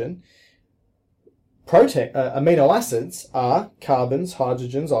oxygen. Amino acids are carbons,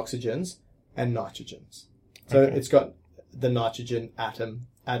 hydrogens, oxygens, and nitrogens. So It's got the nitrogen atom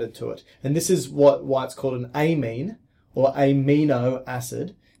added to it. And this is why it's called an amine or amino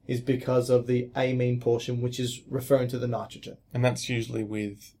acid, is because of the amine portion, which is referring to the nitrogen. And that's usually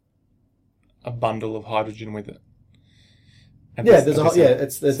with a bundle of hydrogen with it. So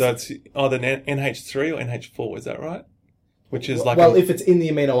it's either NH3 or NH4, is that right? Which is if it's in the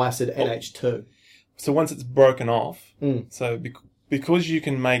amino acid, NH2. So once it's broken off, so because you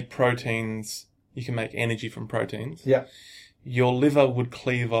can make proteins, you can make energy from proteins. Yeah. Your liver would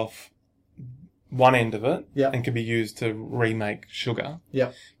cleave off one end of it and can be used to remake sugar.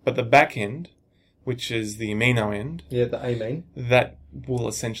 Yeah. But the back end, which is the amino end, the amine, that will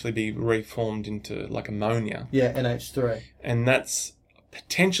essentially be reformed into like ammonia. Yeah, NH3. And that's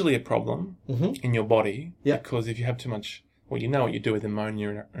potentially a problem in your body because if you have too much, well, you know what you do with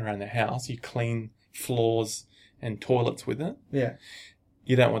ammonia around the house, you clean floors and toilets with it. Yeah.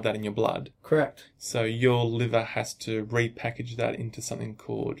 You don't want that in your blood. Correct. So your liver has to repackage that into something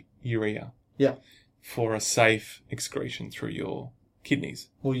called urea. Yeah. For a safe excretion through your kidneys.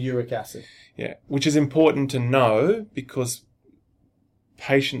 Or uric acid. Yeah. Which is important to know because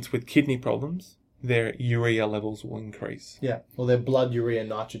patients with kidney problems, their urea levels will increase. Yeah. Or their blood urea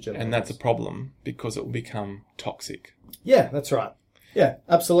nitrogen levels. And that's a problem because it will become toxic. Yeah, that's right. Yeah,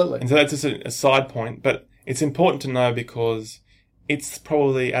 absolutely. And so that's just a side point, but it's important to know because it's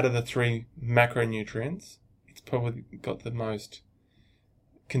probably, out of the three macronutrients, it's probably got the most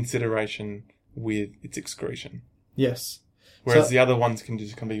consideration with its excretion. Yes. Whereas the other ones can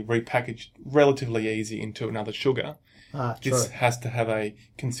be repackaged relatively easy into another sugar. This has to have a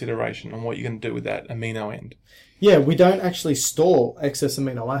consideration on what you're going to do with that amino end. Yeah, we don't actually store excess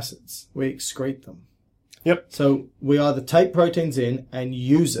amino acids. We excrete them. Yep. So we either take proteins in and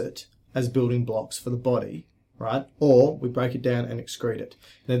use it as building blocks for the body, right? Or we break it down and excrete it.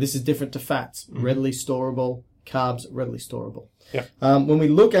 Now, this is different to fats, readily storable, carbs, readily storable. Yep. When we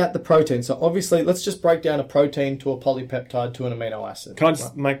look at the protein, so obviously, let's just break down a protein to a polypeptide to an amino acid. Can I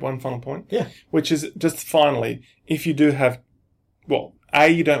just make one final point? Yeah. Which is just finally, if you do have,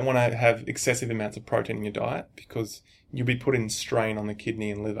 you don't want to have excessive amounts of protein in your diet because you'll be putting strain on the kidney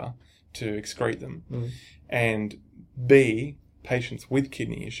and liver to excrete them. And B, patients with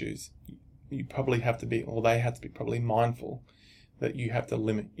kidney issues, you probably have to be, or they have to be probably mindful that you have to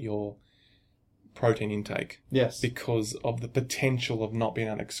limit your protein intake. Yes. Because of the potential of not being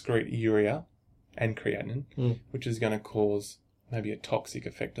able to excrete urea and creatinine, which is going to cause maybe a toxic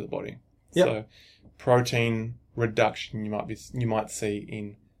effect to the body. Yep. So protein reduction you might see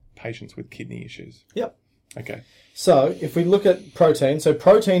in patients with kidney issues. Yep. Okay. So if we look at protein, so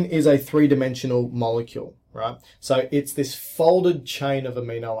protein is a three-dimensional molecule, right? So it's this folded chain of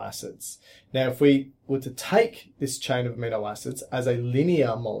amino acids. Now, if we were to take this chain of amino acids as a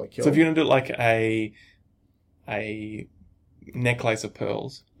linear molecule... So if you're going to do it like a necklace of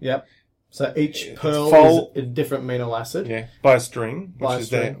pearls... Yep. So each pearl is a different amino acid. Yeah, by a string,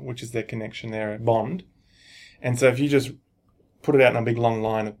 which is their connection, their bond. And so if you just put it out in a big long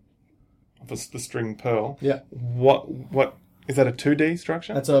line of the string pearl, yeah, what Is that a 2D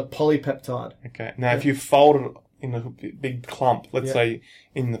structure? That's a polypeptide. Okay. Now, if you fold it in a big clump, let's say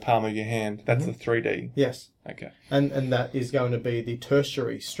in the palm of your hand, that's a 3D. Yes. Okay. And that is going to be the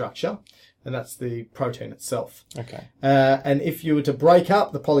tertiary structure, and that's the protein itself. Okay. And if you were to break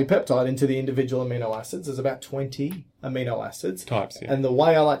up the polypeptide into the individual amino acids, there's about 20 amino acids. Types, yeah. And the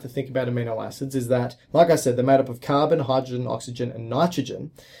way I like to think about amino acids is that, like I said, they're made up of carbon, hydrogen, oxygen, and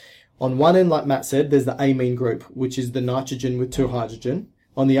nitrogen. On one end, like Matt said, there's the amine group, which is the nitrogen with 2 hydrogen.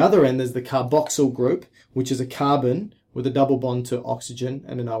 On the other end, there's the carboxyl group, which is a carbon with a double bond to oxygen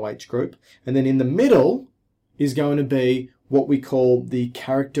and an OH group. And then in the middle is going to be what we call the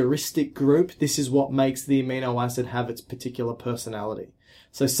characteristic group. This is what makes the amino acid have its particular personality.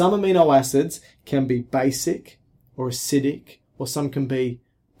 So some amino acids can be basic or acidic, or some can be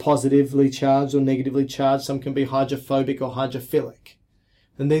positively charged or negatively charged. Some can be hydrophobic or hydrophilic.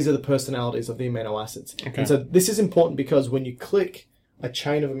 And these are the personalities of the amino acids. Okay. And so this is important because when you click a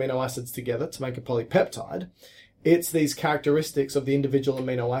chain of amino acids together to make a polypeptide, it's these characteristics of the individual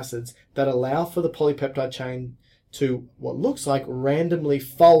amino acids that allow for the polypeptide chain to what looks like randomly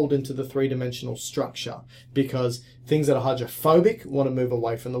fold into the three-dimensional structure, because things that are hydrophobic want to move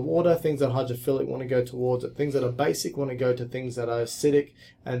away from the water, things that are hydrophilic want to go towards it, things that are basic want to go to things that are acidic,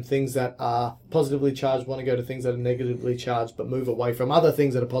 and things that are positively charged want to go to things that are negatively charged but move away from other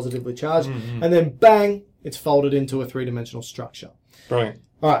things that are positively charged, and then bang, it's folded into a three-dimensional structure. Brilliant.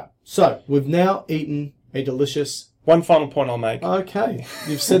 All right, so we've now eaten a delicious... One final point I'll make. Okay.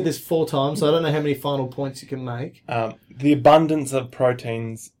 You've said this 4 times, so I don't know how many final points you can make. The abundance of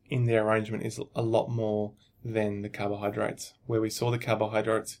proteins in their arrangement is a lot more than the carbohydrates, where we saw the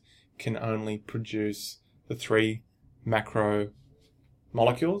carbohydrates can only produce the 3 macro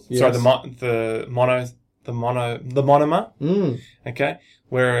molecules. Yes. Sorry, the monomer. Okay.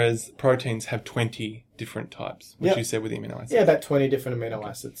 Whereas proteins have 20 different types, which you said with the amino acids. Yeah, about 20 different amino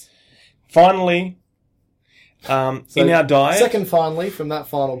acids. Finally, in our diet... Second finally, from that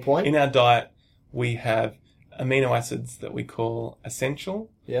final point. In our diet, we have amino acids that we call essential.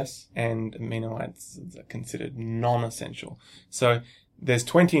 Yes. And amino acids are considered non-essential. So there's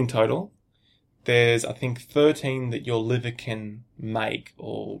 20 in total. There's, I think, 13 that your liver can make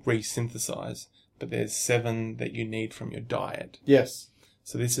or resynthesize. But there's 7 that you need from your diet. Yes.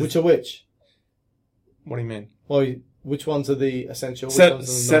 So this is... Which are which? What do you mean? Well, which ones are the essential? Which ones are the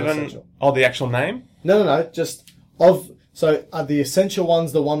 7... non-essential? Oh, the actual name? No. Just of... So are the essential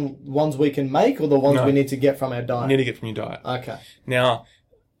ones the ones we can make, or the ones we need to get from our diet? You need to get from your diet. Okay. Now,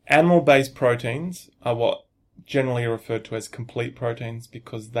 animal-based proteins are what generally are referred to as complete proteins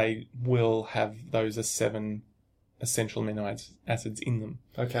because they will have those 7 essential amino acids in them.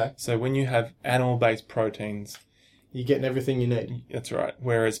 Okay. So when you have animal-based proteins... You're getting everything you need. That's right.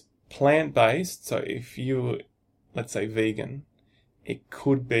 Whereas plant-based, so if you, let's say, vegan, it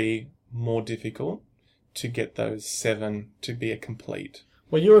could be more difficult to get those 7 to be a complete.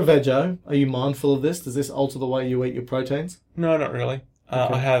 Well, you're a veggie. Are you mindful of this? Does this alter the way you eat your proteins? No, not really.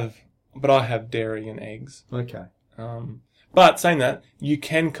 Okay. I have dairy and eggs. Okay. But saying that, you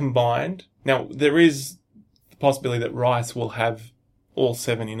can combine. Now, there is the possibility that rice will have all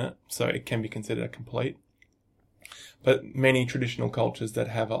 7 in it, so it can be considered a complete. But many traditional cultures that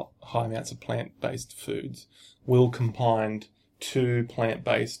have high amounts of plant-based foods will combine 2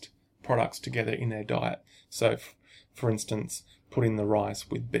 plant-based products together in their diet. So, for instance, putting the rice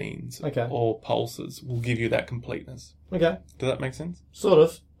with beans or pulses will give you that completeness. Okay. Does that make sense? Sort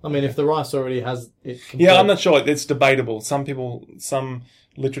of. I mean, if the rice already has it complete. Yeah, I'm not sure. It's debatable. Some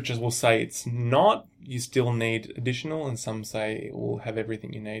literatures will say it's not. You still need additional, and some say it will have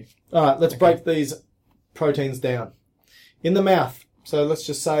everything you need. All right, let's break these proteins down. In the mouth, so let's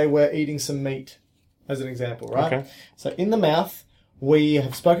just say we're eating some meat as an example, right? Okay. So in the mouth, we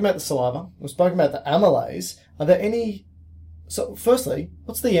have spoken about the saliva, we've spoken about the amylase. Are there any... So firstly,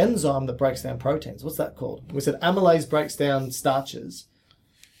 what's the enzyme that breaks down proteins? What's that called? We said amylase breaks down starches.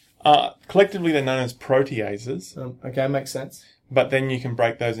 Collectively, they're known as proteases. Okay, makes sense. But then you can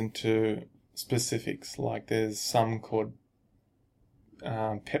break those into specifics, like there's some called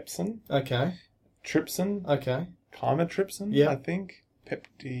pepsin. Okay. Trypsin. Okay. Chymotrypsin, I think. Forget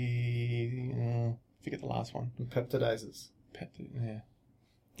the last one. And peptidases. Yeah.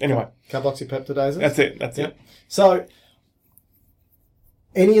 Anyway. Carboxypeptidases? That's it. So,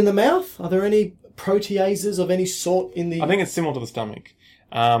 any in the mouth? Are there any proteases of any sort in the... I think it's similar to the stomach.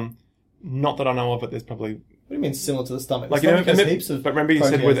 Not that I know of, but there's probably... What do you mean similar to the stomach? Like, the stomach has heaps of but remember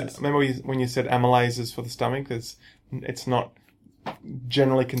when you said amylases for the stomach, it's not...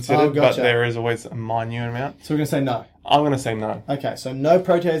 generally considered, but there is always a minute amount. So we're going to say no. I'm going to say no. Okay, so no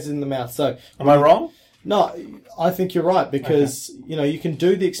proteases in the mouth. So am I wrong? No, I think you're right because, you can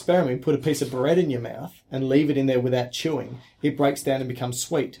do the experiment, put a piece of bread in your mouth and leave it in there without chewing. It breaks down and becomes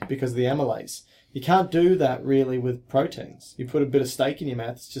sweet because of the amylase. You can't do that really with proteins. You put a bit of steak in your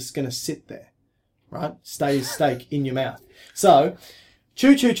mouth, it's just going to sit there, right? Stay steak in your mouth. So,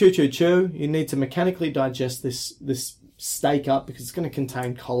 chew. You need to mechanically digest this steak up because it's going to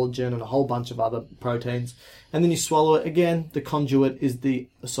contain collagen and a whole bunch of other proteins. And then you swallow it. Again, the conduit is the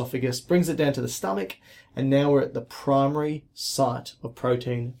esophagus, brings it down to the stomach, and now we're at the primary site of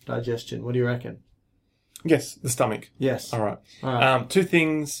protein digestion. What do you reckon? Yes, the stomach. Yes. All right. Two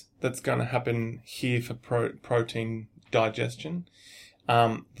things that's going to happen here for protein digestion.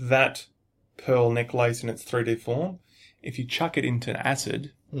 That pearl necklace in its 3D form, if you chuck it into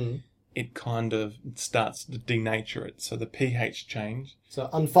acid, it kind of starts to denature it. So the pH change. So it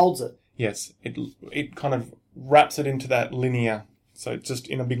unfolds it. Yes. It kind of wraps it into that linear. So it's just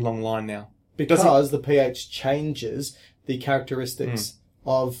in a big long line now. Because the pH changes the characteristics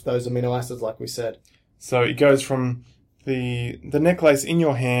of those amino acids, like we said. So it goes from the necklace in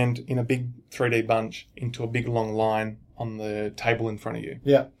your hand in a big 3D bunch into a big long line on the table in front of you.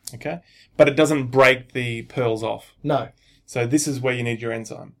 Yeah. Okay? But it doesn't break the pearls off. No. So this is where you need your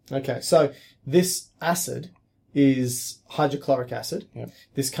enzyme. Okay. So this acid is hydrochloric acid. Yep.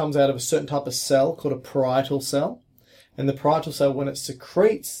 This comes out of a certain type of cell called a parietal cell. And the parietal cell, when it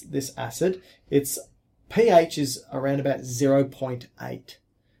secretes this acid, its pH is around about 0.8.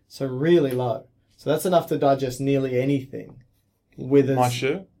 So really low. So that's enough to digest nearly anything. My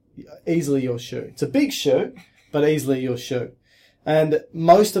shoe? Easily your shoe. It's a big shoe, but easily your shoe. And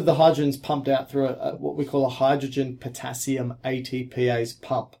most of the hydrogen's pumped out through what we call a hydrogen potassium ATPase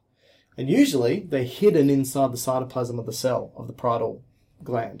pump. And usually they're hidden inside the cytoplasm of the cell of the parietal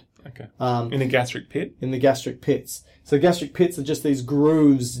gland. Okay. In the gastric pit? In the gastric pits. So gastric pits are just these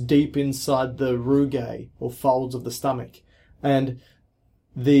grooves deep inside the rugae or folds of the stomach. And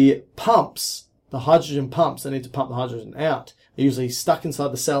the pumps, the hydrogen pumps, they need to pump the hydrogen out, are usually stuck inside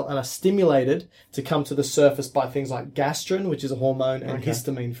the cell and are stimulated to come to the surface by things like gastrin, which is a hormone, and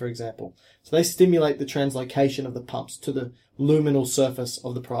histamine, for example. So they stimulate the translocation of the pumps to the luminal surface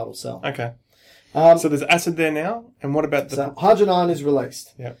of the parietal cell. Okay. So there's acid there now, and what about the... So hydrogen ion is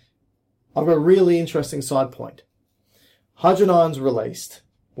released. Yeah. I've got a really interesting side point. Hydrogen ion's released.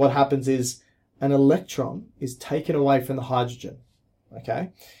 What happens is an electron is taken away from the hydrogen.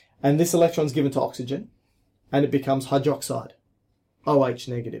 Okay? And this electron's given to oxygen, and it becomes hydroxide, OH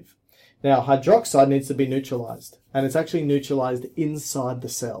negative. Now, hydroxide needs to be neutralized, and it's actually neutralized inside the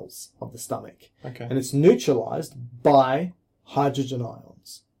cells of the stomach. Okay. And it's neutralized by hydrogen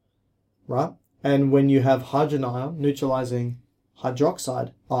ions, right? And when you have hydrogen ion neutralizing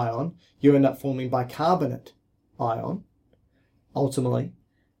hydroxide ion, you end up forming bicarbonate ion, ultimately.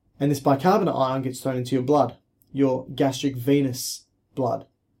 And this bicarbonate ion gets thrown into your blood, your gastric venous blood.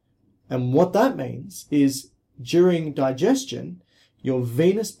 And what that means is during digestion, your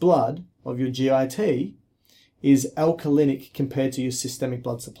venous blood of your GIT is alkalinic compared to your systemic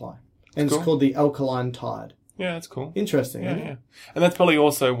blood supply. And it's called the alkaline tide. Yeah, that's cool. Interesting, Yeah, isn't it? yeah. And that's probably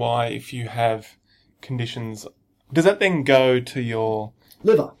also why if you have conditions... Does that then go to your...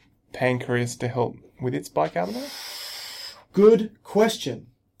 Liver. Pancreas to help with its bicarbonate? Good question.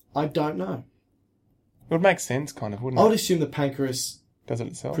 I don't know. It would make sense, kind of, wouldn't I it? would assume the pancreas Does it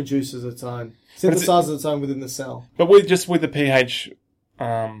itself? produces its own, synthesizes its own within the cell. But with the pH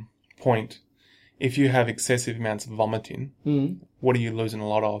point, if you have excessive amounts of vomiting, what are you losing a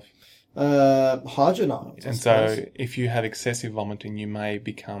lot of? Hydrogen ions. And so if you have excessive vomiting, you may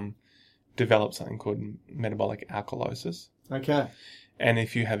develop something called metabolic alkalosis. Okay. And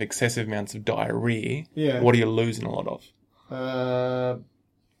if you have excessive amounts of diarrhea, Yeah. what are you losing a lot of?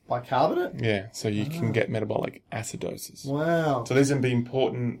 Bicarbonate? Yeah, so you can get metabolic acidosis. Wow. So these would be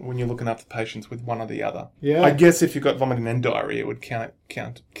important when you're looking after patients with one or the other. Yeah. I guess if you've got vomiting and diarrhea, it would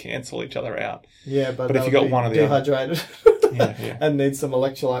cancel each other out. Yeah, but if you got one or the other. dehydrated Yeah. and need some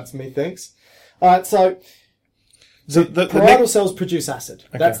electrolytes, methinks. All right, so The parietal cells produce acid.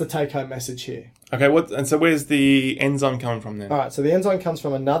 Okay. That's the take-home message here. Okay, and so where's the enzyme coming from then? All right, so the enzyme comes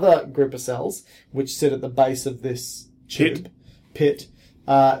from another group of cells which sit at the base of this pit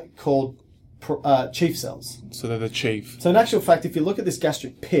called chief cells. So they're the chief. So in actual fact, if you look at this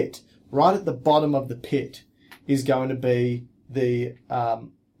gastric pit, right at the bottom of the pit is going to be the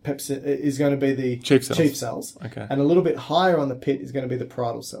chief cells. Okay. And a little bit higher on the pit is going to be the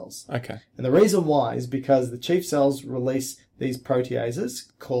parietal cells. Okay. And the reason why is because the chief cells release these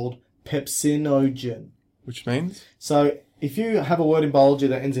proteases called pepsinogen. Which means? So if you have a word in biology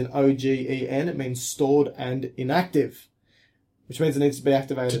that ends in OGEN, it means stored and inactive. which means it needs to be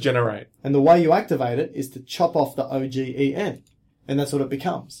activated. To generate. And the way you activate it is to chop off the OGEN. And that's what it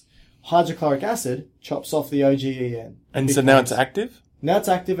becomes. Hydrochloric acid chops off the OGEN. And so now it's active? Now it's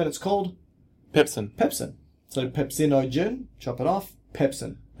active and it's called? Pepsin. Pepsin. So pepsinogen, chop it off,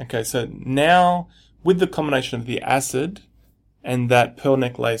 pepsin. Okay, so now with the combination of the acid and that pearl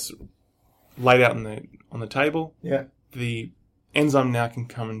necklace laid out on the table, yeah, the enzyme now can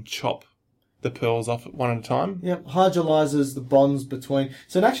come and chop the pearls off one at a time. Yep, hydrolyzes the bonds between.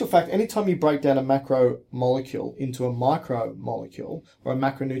 So in actual fact, anytime you break down a macromolecule into a micromolecule or a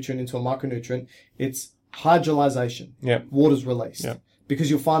macronutrient into a micronutrient, it's hydrolyzation. Yep. Water's released. Yep. Because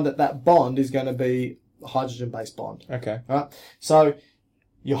you'll find that bond is going to be a hydrogen-based bond. Okay. All right. So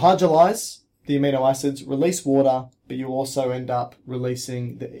you hydrolyze the amino acids, release water, but you also end up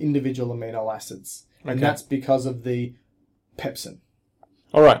releasing the individual amino acids. And that's because of the pepsin.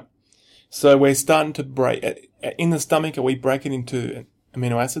 All right. So we're starting to break. In the stomach, are we breaking into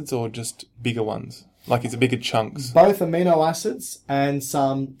amino acids or just bigger ones? Like it's bigger chunks? Both amino acids and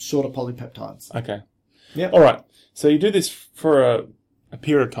some shorter polypeptides. Okay. Yep. All right. So you do this for a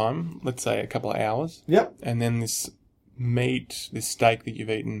period of time, let's say a couple of hours. Yep. And then this meat, this steak that you've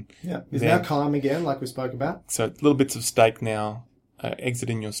eaten. Yeah. Is now calm again, like we spoke about. So little bits of steak now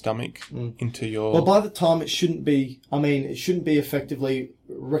exiting your stomach into your... Well, by the time it shouldn't be effectively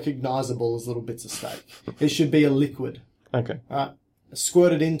recognizable as little bits of steak. It should be a liquid. Okay. All right.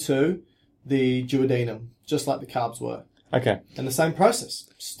 Squirted into the duodenum, just like the carbs were. Okay. And the same process.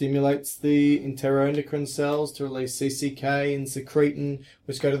 Stimulates the enteroendocrine cells to release CCK and secretin,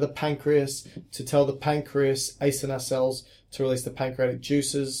 which go to the pancreas to tell the pancreas acinar cells to release the pancreatic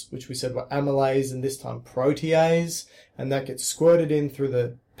juices, which we said were amylase and this time protease. And that gets squirted in through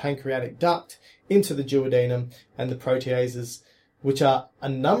the pancreatic duct into the duodenum, and the proteases, which are a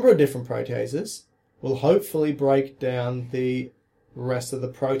number of different proteases, will hopefully break down the rest of the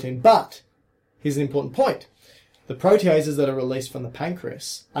protein. But here's an important point. The proteases that are released from the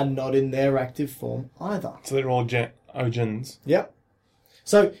pancreas are not in their active form either. So they're all ogens. Yep.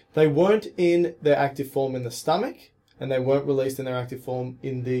 So they weren't in their active form in the stomach, and they weren't released in their active form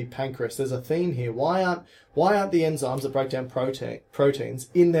in the pancreas. There's a theme here. Why aren't the enzymes that break down proteins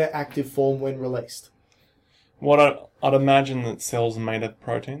in their active form when released? I'd imagine that cells are made of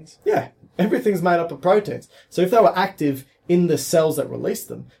proteins. Yeah, everything's made up of proteins. So if they were active in the cells that release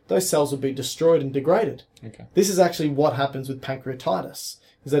them, those cells would be destroyed and degraded. Okay. This is actually what happens with pancreatitis,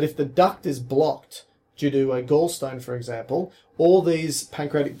 is that if the duct is blocked due to a gallstone, for example, all these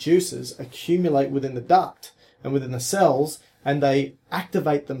pancreatic juices accumulate within the duct and within the cells, and they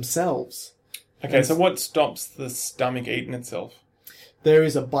activate themselves. Okay, so what stops the stomach eating itself? There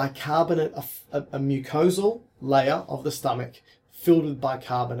is a bicarbonate, a mucosal layer of the stomach filled with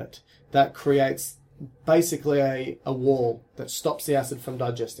bicarbonate that creates basically a wall that stops the acid from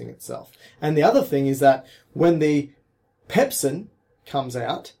digesting itself. And the other thing is that when the pepsin comes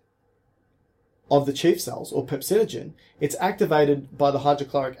out of the chief cells, or pepsinogen, it's activated by the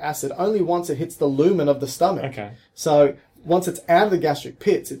hydrochloric acid only once it hits the lumen of the stomach. Okay. So once it's out of the gastric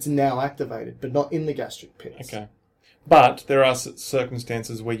pits, it's now activated, but not in the gastric pits. Okay. But there are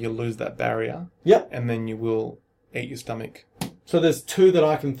circumstances where you lose that barrier. Yep. And then you will eat your stomach. So there's two that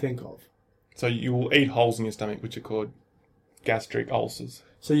I can think of. So you will eat holes in your stomach, which are called gastric ulcers.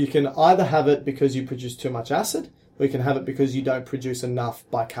 So you can either have it because you produce too much acid, or you can have it because you don't produce enough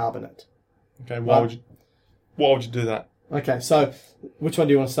bicarbonate. Okay, why would you do that? Okay, so which one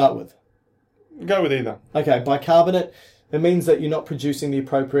do you want to start with? Go with either. Okay, bicarbonate, it means that you're not producing the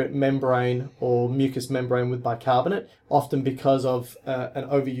appropriate membrane or mucous membrane with bicarbonate, often because of an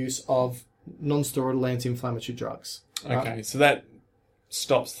overuse of non-steroidal anti-inflammatory drugs. Okay, so that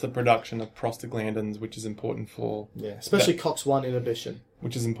stops the production of prostaglandins, which is important for... Yeah, especially COX-1 inhibition.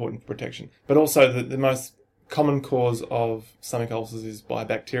 Which is important for protection. But also the most common cause of stomach ulcers is by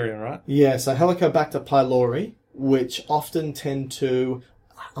bacteria, right? Yeah, so Helicobacter pylori, which often tend to,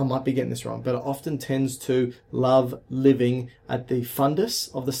 I might be getting this wrong, but it often tends to love living at the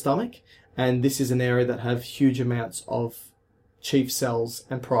fundus of the stomach. And this is an area that have huge amounts of chief cells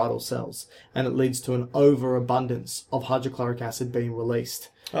and parietal cells. And it leads to an overabundance of hydrochloric acid being released.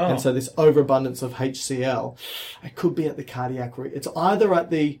 Oh. And so this overabundance of HCl, it could be at the cardiac root. It's either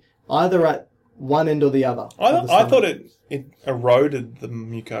at one end or the other. I thought it eroded the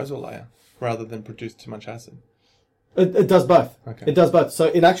mucosal layer rather than produced too much acid. It does both. Okay. It does both. So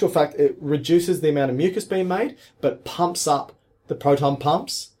in actual fact, it reduces the amount of mucus being made, but pumps up the proton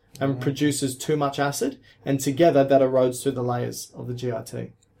pumps and produces too much acid. And together that erodes through the layers of the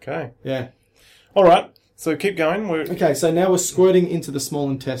GIT. Okay. Yeah. All right. So keep going. Okay, so now we're squirting into the small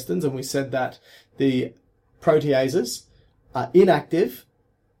intestines, and we said that the proteases are inactive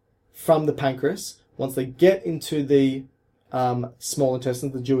from the pancreas. Once they get into the small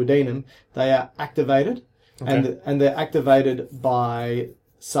intestine, the duodenum, they are activated, and they're activated by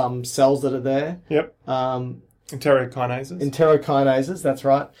some cells that are there. Yep. Enterokinases. Enterokinases, that's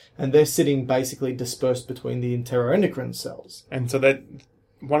right. And they're sitting basically dispersed between the enteroendocrine cells. And so that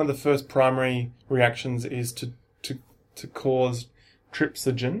one of the first primary reactions is to cause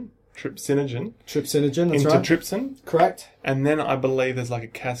trypsinogen, that's into right. trypsin. Correct. And then I believe there's like a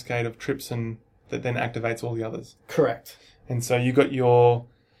cascade of trypsin that then activates all the others. Correct. And so you got your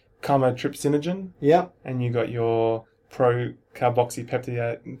chymotrypsinogen. Yep. And you got your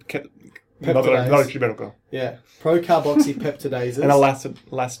procarboxypeptidase. Peptidase. Yeah. Procarboxypeptidases. And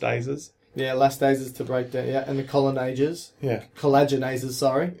elastases. Yeah, elastases to break down. Yeah, and the collagenases. Yeah. Collagenases,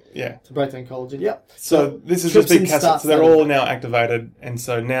 sorry. Yeah. To break down collagen. Yep. So this is just big cascade. So they're all now activated, and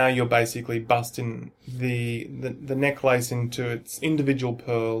so now you're basically busting the necklace into its individual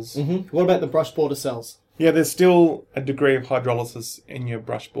pearls. Mm-hmm. What about the brush border cells? Yeah, there's still a degree of hydrolysis in your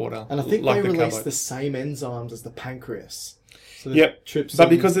brush border. And I think they release the same enzymes as the pancreas. So yep, but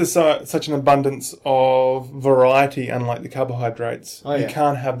because there's such an abundance of variety, unlike the carbohydrates, you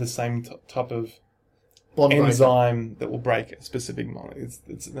can't have the same type of enzyme that will break a specific molecule.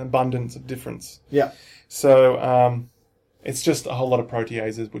 It's an abundance of difference. Yeah. So it's just a whole lot of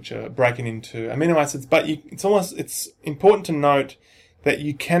proteases which are breaking into amino acids. But it's important to note that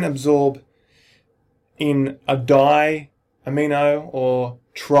you can absorb in a diamino or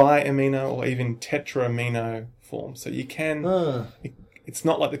triamino or even tetraamino form. So you can, it's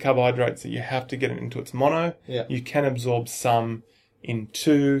not like the carbohydrates that you have to get it into its mono. Yeah. You can absorb some in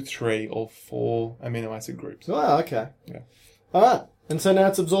 2, 3, or 4 amino acid groups. Oh, okay. Yeah. All right. And so now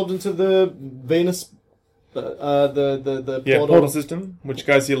it's absorbed into the venous, the portal system, which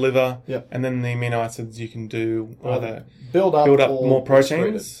goes to your liver. Yep. And then the amino acids you can do either build up more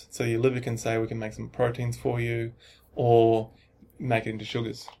proteins. So your liver can say, we can make some proteins for you, or make it into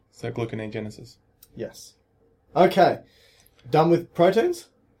sugars. So gluconeogenesis. Yes. Okay. Done with proteins?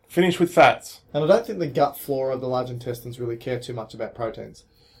 Finish with fats. And I don't think the gut flora of the large intestines really care too much about proteins.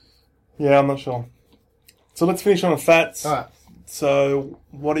 Yeah, I'm not sure. So let's finish on the fats. All right. So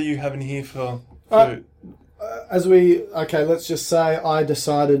what are you having here for food? Let's just say I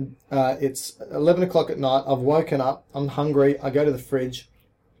decided it's 11 o'clock at night. I've woken up. I'm hungry. I go to the fridge.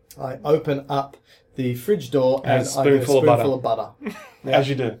 I open up the fridge door and I get a spoonful of butter. Yeah, as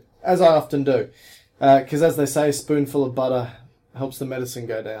you do. As I often do. Because as they say, a spoonful of butter helps the medicine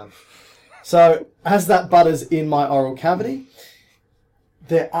go down. So as that butter's in my oral cavity,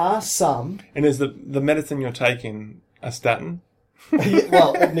 there are some... And is the medicine you're taking a statin?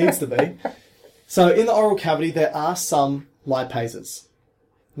 Well, it needs to be. So in the oral cavity, there are some lipases.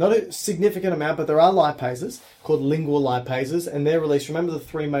 Not a significant amount, but there are lipases called lingual lipases, and they're released. Remember the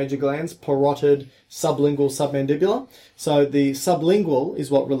 3 major glands, parotid, sublingual, submandibular? So the sublingual is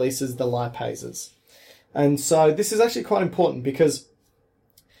what releases the lipases. And so this is actually quite important because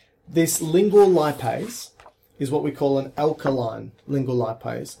this lingual lipase is what we call an alkaline lingual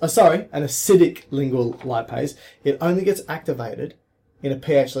lipase. An acidic lingual lipase. It only gets activated in a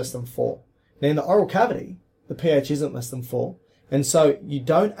pH less than 4. Now in the oral cavity, the pH isn't less than 4. And so you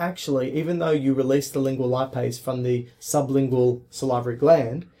don't actually, even though you release the lingual lipase from the sublingual salivary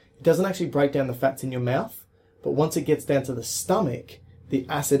gland, it doesn't actually break down the fats in your mouth. But once it gets down to the stomach, the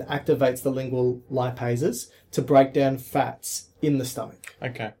acid activates the lingual lipases to break down fats in the stomach.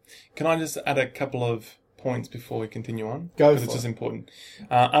 Okay. Can I just add a couple of points before we continue on? Go for it. Because it's just important.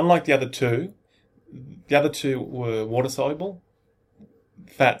 Unlike the other two were water-soluble.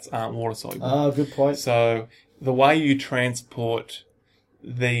 Fats aren't water-soluble. Ah, good point. So the way you transport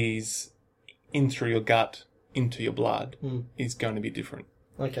these in through your gut into your blood is going to be different.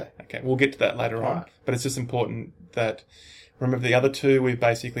 Okay. We'll get to that later on. Right. But it's just important that... Remember the other two, we've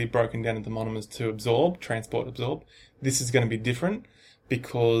basically broken down into monomers to absorb. This is going to be different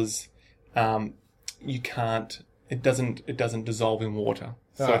because you can't, it doesn't dissolve in water.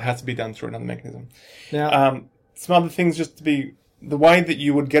 So it has to be done through another mechanism. Now, some other things just to be, the way that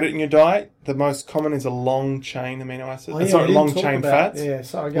you would get it in your diet, the most common is a long chain amino acid. Long chain fats. Yeah,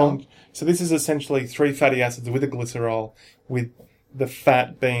 sorry, go on. So this is essentially 3 fatty acids with a glycerol, with the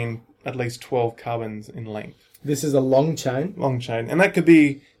fat being at least 12 carbons in length. This is a long chain. Long chain. And that could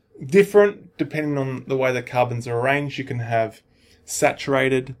be different depending on the way the carbons are arranged. You can have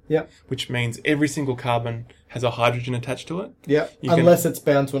saturated, which means every single carbon has a hydrogen attached to it. Yeah, unless it's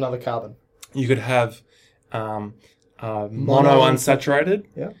bound to another carbon. You could have mono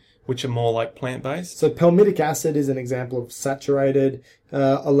unsaturated, which are more like plant-based. So palmitic acid is an example of saturated.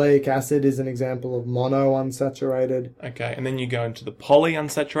 Oleic acid is an example of monounsaturated. Okay, and then you go into the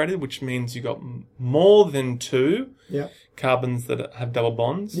polyunsaturated, which means you got more than 2 carbons that have double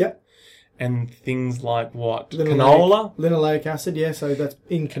bonds. Yep. And things like what? Canola? Linoleic acid, yeah, so that's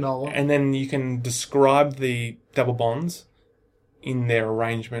in canola. And then you can describe the double bonds in their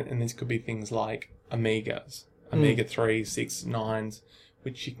arrangement, and these could be things like omegas, omega-3, 6, 9s,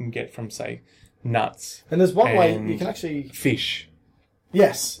 which you can get from, say, nuts. And there's one way you can actually... Fish.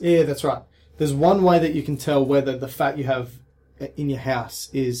 Yes, yeah, that's right. There's one way that you can tell whether the fat you have in your house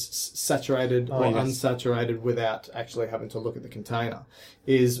is saturated or unsaturated without actually having to look at the container,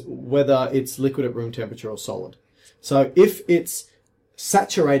 is whether it's liquid at room temperature or solid. So if it's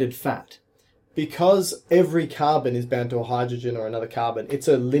saturated fat, because every carbon is bound to a hydrogen or another carbon, it's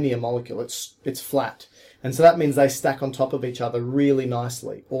a linear molecule, it's flat. And so that means they stack on top of each other really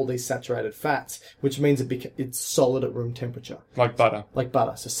nicely, all these saturated fats, which means it's solid at room temperature. Like butter. Like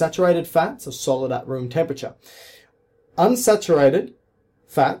butter. So saturated fats are solid at room temperature. Unsaturated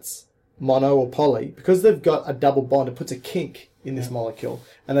fats, mono or poly, because they've got a double bond, it puts a kink in this molecule,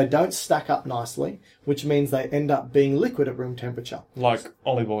 and they don't stack up nicely, which means they end up being liquid at room temperature. Like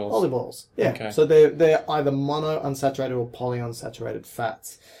olive oils. Olive oils, yeah. Okay. So they're either mono unsaturated or polyunsaturated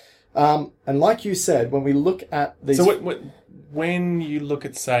fats. And like you said, when we look at these... So when you look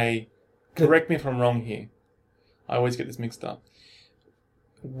at, say, correct me if I'm wrong here, I always get this mixed up.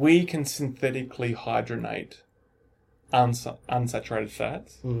 We can synthetically hydrogenate unsaturated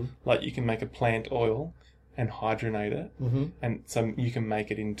fats. Like you can make a plant oil and hydrogenate it. And so you can make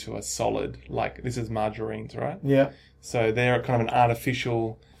it into a solid, like this is margarines, right? Yeah. So they're kind of an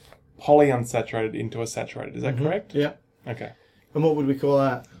artificial polyunsaturated into a saturated. Is that correct? Yeah. Okay. And what would we call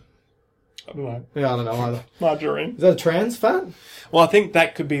that? I don't know. Yeah, I don't know either. Margarine. Is that a trans fat? Well, I think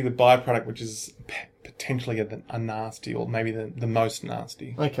that could be the byproduct, which is potentially a nasty, or maybe the most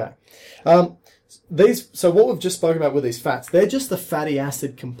nasty. Okay. So what we've just spoken about with these fats, they're just the fatty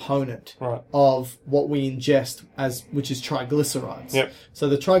acid component of what we ingest, which is triglycerides. Yep. So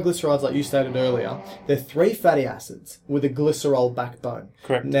the triglycerides, like you stated earlier, they're 3 fatty acids with a glycerol backbone.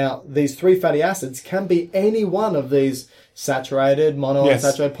 Correct. Now, these 3 fatty acids can be any one of these saturated,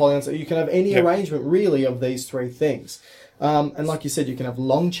 monounsaturated, polyunsaturated. You can have any arrangement, really, of these 3 things. And like you said, you can have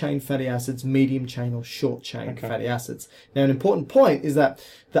long-chain fatty acids, medium-chain or short-chain fatty acids. Now, an important point is that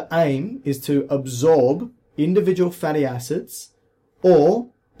the aim is to absorb individual fatty acids or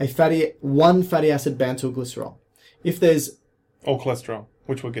one fatty acid bound to a glycerol. If there's... Or cholesterol,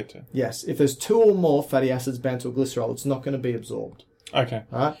 which we'll get to. Yes. If there's 2 or more fatty acids bound to a glycerol, it's not going to be absorbed. Okay.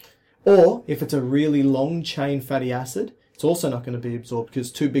 All right? Or if it's a really long-chain fatty acid, it's also not going to be absorbed because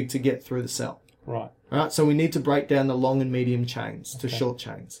it's too big to get through the cell. Right. Right, so we need to break down the long and medium chains to short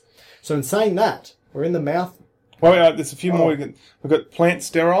chains. So in saying that, we're in the mouth. Well, there's a few more. We've got plant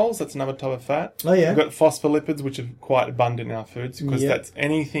sterols. That's another type of fat. Oh, yeah. We've got phospholipids, which are quite abundant in our foods because that's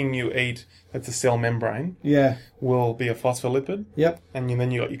anything you eat that's a cell membrane will be a phospholipid. Yep. And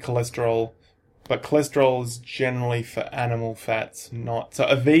then you got your cholesterol. But cholesterol is generally for animal fats, not... So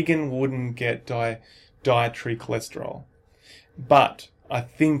a vegan wouldn't get dietary cholesterol. But... I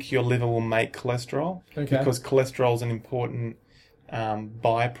think your liver will make cholesterol because cholesterol is an important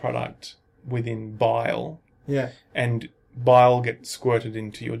byproduct within bile. Yeah. And bile gets squirted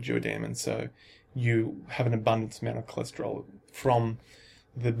into your duodenum, so you have an abundance amount of cholesterol from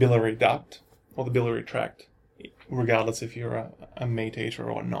the biliary duct or the biliary tract, regardless if you're a meat eater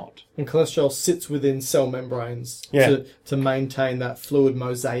or not. And cholesterol sits within cell membranes to maintain that fluid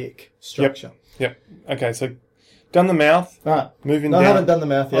mosaic structure. Yep. Okay, so... Done the mouth. All right. Moving down. I haven't done the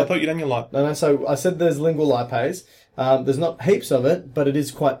mouth yet. I thought you'd done your lip. No. So I said there's lingual lipase. There's not heaps of it, but it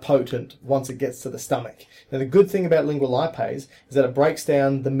is quite potent once it gets to the stomach. Now, the good thing about lingual lipase is that it breaks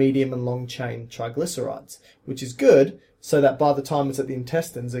down the medium and long chain triglycerides, which is good so that by the time it's at the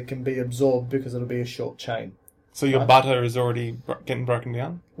intestines, it can be absorbed because it'll be a short chain. So your butter is already getting broken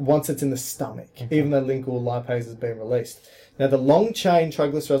down? Once it's in the stomach, even though lingual lipase has been released. Now, the long chain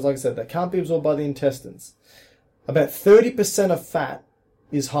triglycerides, like I said, they can't be absorbed by the intestines. About 30% of fat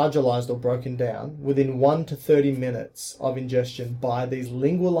is hydrolyzed or broken down within 1 to 30 minutes of ingestion by these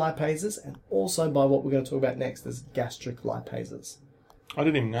lingual lipases and also by what we're going to talk about next as gastric lipases. I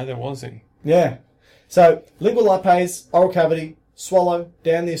didn't even know there was any. Yeah. So lingual lipase, oral cavity, swallow,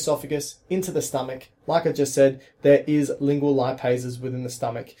 down the esophagus, into the stomach. Like I just said, there is lingual lipases within the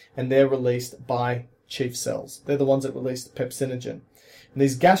stomach and they're released by chief cells. They're the ones that release the pepsinogen. And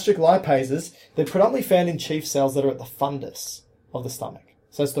these gastric lipases, they're predominantly found in chief cells that are at the fundus of the stomach.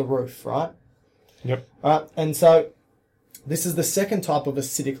 So it's the roof, right? Yep. And so This is the second type of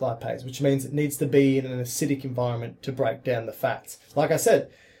acidic lipase, which means it needs to be in an acidic environment to break down the fats. Like I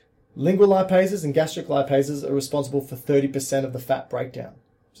said, lingual lipases and gastric lipases are responsible for 30% of the fat breakdown,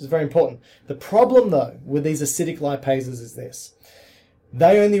 which is very important. The problem, though, with these acidic lipases is this.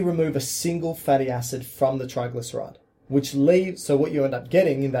 They only remove a single fatty acid from the triglyceride, which leaves, so what you end up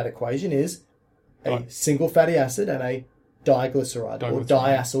getting in that equation is a single fatty acid and a diglyceride. Or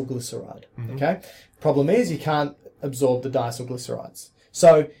diacylglyceride. Mm-hmm. Okay? Problem is you can't absorb the diacylglycerides.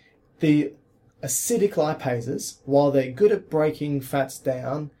 So the acidic lipases, while they're good at breaking fats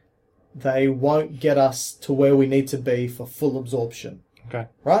down, they won't get us to where we need to be for full absorption. Okay.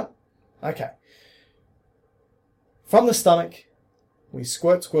 Right? Okay. From the stomach, we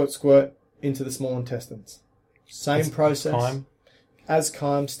squirt into the small intestines. Same process. Chyme. As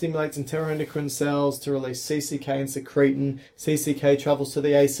chyme stimulates enteroendocrine cells to release CCK and secretin. CCK travels to the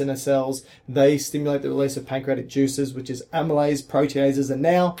acinar cells. They stimulate the release of pancreatic juices, which is amylase, proteases, and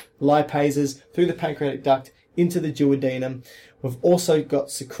now lipases through the pancreatic duct into the duodenum. We've also got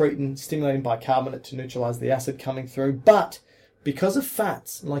secretin stimulating bicarbonate to neutralize the acid coming through. But because of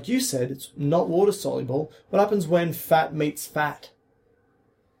fats, like you said, it's not water soluble. What happens when fat meets fat?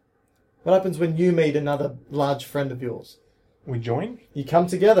 What happens when you meet another large friend of yours? We join? You come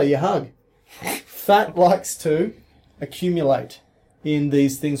together, you hug. Fat likes to accumulate in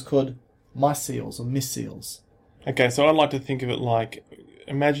these things called micelles or micelles. Okay, so I like to think of it like,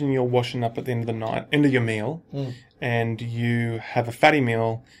 imagine you're washing up at the end of the night, end of your meal, and you have a fatty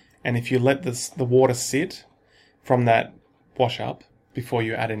meal, and if you let the water sit from that wash up before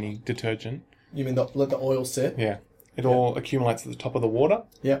you add any detergent. You mean let the oil sit? Yeah. It all accumulates at the top of the water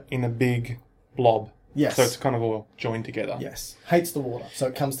in a big blob. Yes. So it's kind of all joined together. Yes. Hates the water, so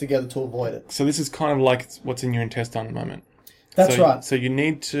it comes together to avoid it. So this is kind of like what's in your intestine at the moment. That's right. So you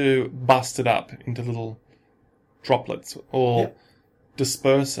need to bust it up into little droplets or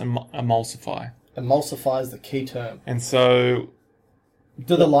disperse and emulsify. Emulsify is the key term. And so...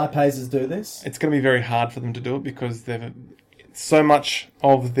 Do the lipases do this? It's going to be very hard for them to do it because so much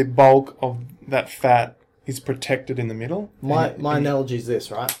of the bulk of that fat is protected in the middle. My analogy is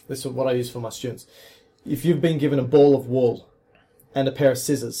this, right? This is what I use for my students. If you've been given a ball of wool and a pair of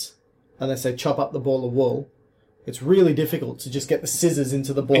scissors, and they say chop up the ball of wool, it's really difficult to just get the scissors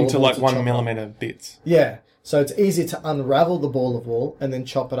into the ball of wool. Into like 1 millimeter bits. Yeah. So it's easy to unravel the ball of wool and then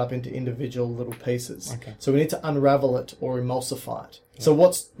chop it up into individual little pieces. Okay. So we need to unravel it or emulsify it. Yeah. So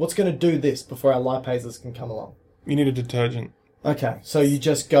what's going to do this before our lipases can come along? You need a detergent. Okay, so you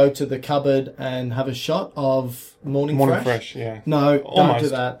just go to the cupboard and have a shot of Morning Fresh? Yeah. No, almost, don't do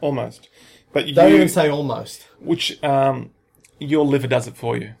that. Almost. But don't even say almost. Which, your liver does it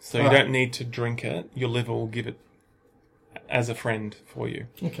for you. So you don't need to drink it. Your liver will give it as a friend for you.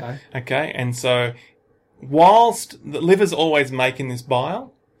 Okay. Okay, and so whilst the liver's always making this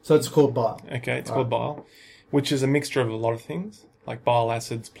bile. So it's called bile. Okay, it's called bile, which is a mixture of a lot of things, like bile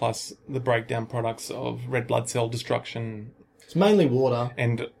acids plus the breakdown products of red blood cell destruction. It's mainly water.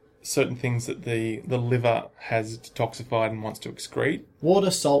 And certain things that the liver has detoxified and wants to excrete.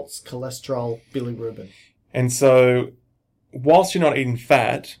 Water, salts, cholesterol, bilirubin. And so, whilst you're not eating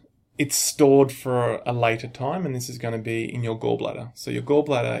fat, it's stored for a later time, and this is going to be in your gallbladder. So your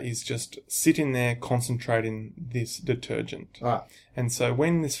gallbladder is just sitting there concentrating this detergent. Right. And so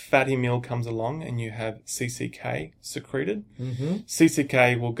when this fatty meal comes along and you have CCK secreted,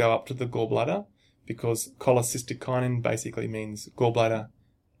 CCK will go up to the gallbladder, because cholecystokinin basically means gallbladder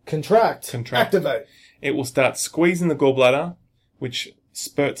contract. Activate. It will start squeezing the gallbladder, which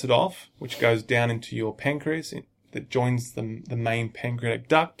spurts it off, which goes down into your pancreas that joins the main pancreatic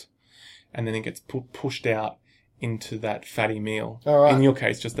duct, and then it gets pushed out into that fatty meal. All right. In your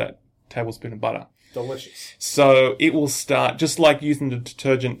case, just that tablespoon of butter. Delicious. So it will start, just like using the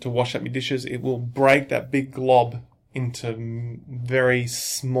detergent to wash up your dishes, it will break that big glob into very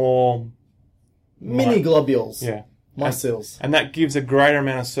small... mini globules. Yeah. Micelles. And that gives a greater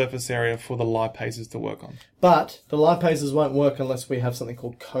amount of surface area for the lipases to work on. But the lipases won't work unless we have something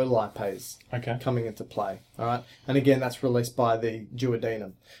called colipase coming into play. All right. And again, that's released by the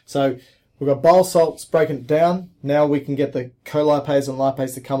duodenum. So we've got bile salts breaking it down. Now we can get the colipase and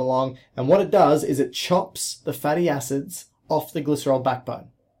lipase to come along. And what it does is it chops the fatty acids off the glycerol backbone.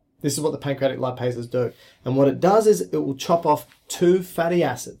 This is what the pancreatic lipases do. And what it does is it will chop off 2 fatty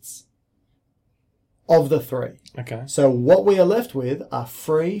acids of the 3. Okay. So what we are left with are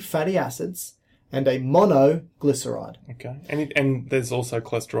 3 fatty acids and a monoglyceride. Okay. And there's also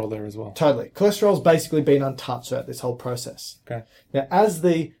cholesterol there as well. Totally. Cholesterol's basically been untouched throughout this whole process. Okay. Now, as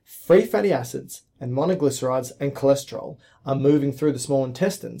the free fatty acids and monoglycerides and cholesterol are moving through the small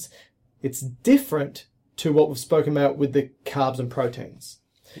intestines, it's different to what we've spoken about with the carbs and proteins.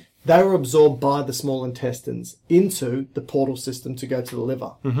 They were absorbed by the small intestines into the portal system to go to the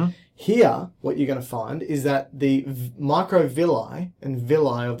liver. Mm-hmm. Here, what you're going to find is that the microvilli and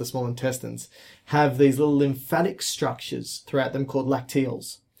villi of the small intestines have these little lymphatic structures throughout them called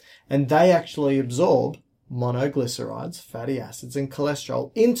lacteals. And they actually absorb monoglycerides, fatty acids, and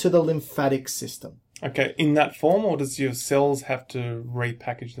cholesterol into the lymphatic system. Okay, in that form, or does your cells have to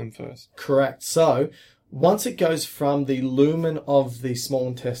repackage them first? Correct. So, once it goes from the lumen of the small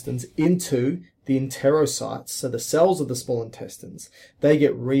intestines into the enterocytes, so the cells of the small intestines, they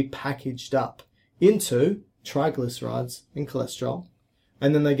get repackaged up into triglycerides and cholesterol,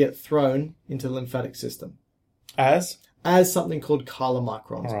 and then they get thrown into the lymphatic system. As something called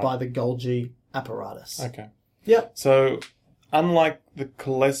chylomicrons by the Golgi apparatus. Okay. Yep. So, unlike the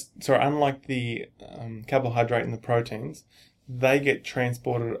carbohydrate and the proteins, they get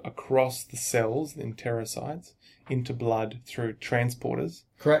transported across the cells, the enterocytes, into blood through transporters.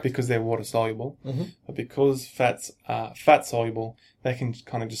 Correct. Because they're water soluble. Mm-hmm. But because fats are fat soluble, they can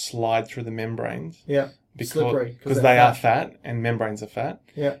kind of just slide through the membranes. Yeah. Slippery. Because they are fat and membranes are fat.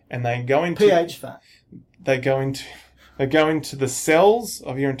 Yeah. And they go into pH fat. They go into the cells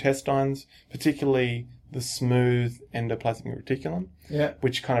of your intestines, particularly the smooth endoplasmic reticulum,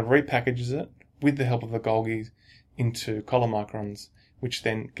 which kind of repackages it with the help of the Golgi into chylomicrons, which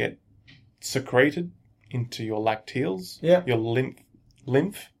then get secreted into your lacteals, your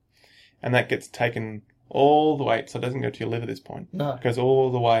lymph, and that gets taken all the way. So it doesn't go to your liver at this point. No. It goes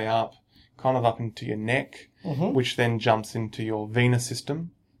all the way up, kind of up into your neck, which then jumps into your venous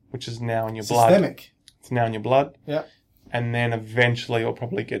system, which is now in your blood. Systemic. It's now in your blood. Yeah. And then eventually it'll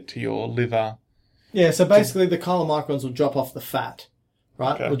probably get to your liver. Yeah, so basically the chylomicrons will drop off the fat,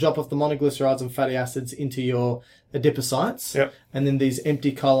 right? Okay. Will drop off the monoglycerides and fatty acids into your adipocytes. Yep. And then these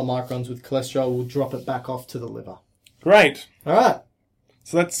empty chylomicrons with cholesterol will drop it back off to the liver. Great. All right.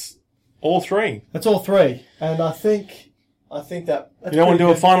 So that's all three. That's all three. And I think that's you don't want to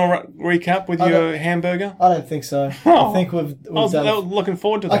do a final recap with your hamburger? I don't think so. Oh, I think we've I was done... looking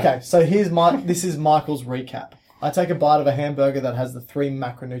forward to that. Okay, so this is Michael's recap. I take a bite of a hamburger that has the 3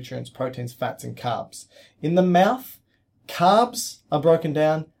 macronutrients, proteins, fats, and carbs. In the mouth, carbs are broken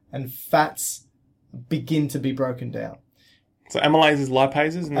down and fats begin to be broken down. So amylases,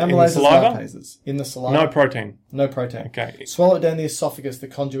 lipases in the Amylases, saliva? lipases in the saliva. No protein. No protein. Okay. Swallow it down the esophagus, the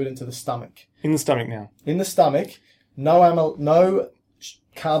conduit into the stomach. In the stomach now. In the stomach, no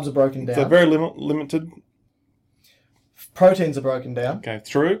carbs are broken down. So very limited. Proteins are broken down. Okay.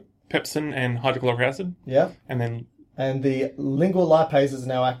 Through pepsin and hydrochloric acid. Yeah. And the lingual lipases are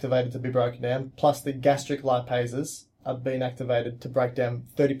now activated to be broken down, plus the gastric lipases are being activated to break down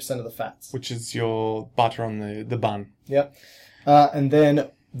 30% of the fats. Which is your butter on the bun. Yep. And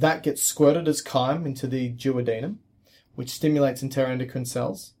then that gets squirted as chyme into the duodenum, which stimulates enteroendocrine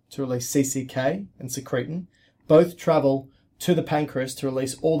cells to release CCK and secretin. Both travel to the pancreas to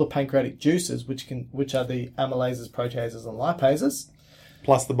release all the pancreatic juices, which are the amylases, proteases, and lipases.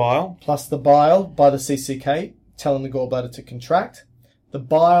 Plus the bile by the CCK, telling the gallbladder to contract. The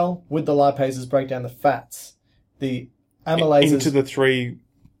bile with the lipases break down the fats. The amylases... Into the 3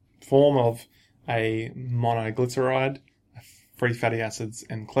 form of a monoglyceride, free fatty acids,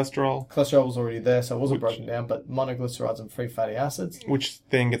 and cholesterol. Cholesterol was already there, so it wasn't broken down, but monoglycerides and free fatty acids. Which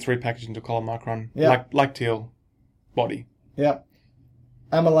then gets repackaged into chylomicron, Yeah. lacteal body. Yeah.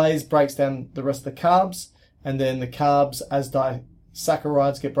 Amylase breaks down the rest of the carbs, and then the carbs as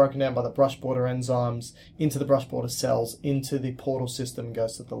disaccharides get broken down by the brush border enzymes into the brush border cells, into the portal system, and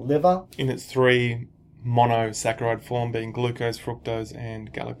goes to the liver. In its 3 monosaccharide form, being glucose, fructose,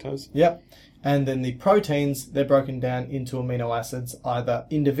 and galactose. Yep. And then the proteins, they're broken down into amino acids, either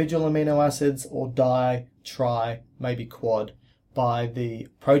individual amino acids or di, tri, maybe quad, by the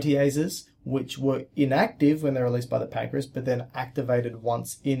proteases, which were inactive when they're released by the pancreas, but then activated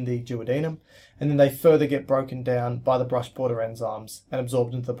once in the duodenum. And then they further get broken down by the brush border enzymes and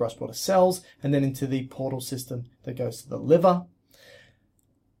absorbed into the brush border cells, and then into the portal system that goes to the liver.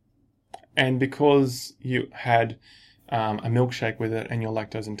 And because you had a milkshake with it and you're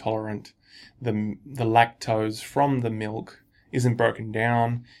lactose intolerant, the lactose from the milk isn't broken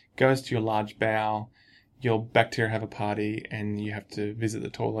down, goes to your large bowel, your bacteria have a party, and you have to visit the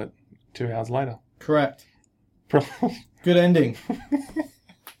toilet 2 hours later. Correct. Good ending.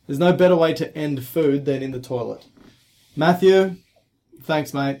 There's no better way to end food than in the toilet. Matthew,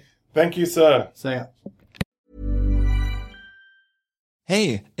 thanks, mate. Thank you, sir. See ya.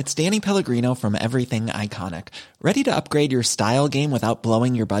 Hey, it's Danny Pellegrino from Everything Iconic. Ready to upgrade your style game without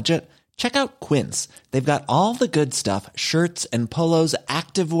blowing your budget? Check out Quince. They've got all the good stuff, shirts and polos,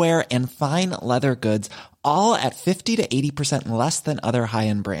 activewear, and fine leather goods, all at 50 to 80% less than other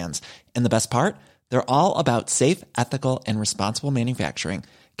high-end brands. And the best part? They're all about safe, ethical, and responsible manufacturing.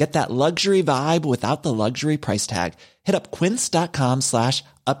 Get that luxury vibe without the luxury price tag. Hit up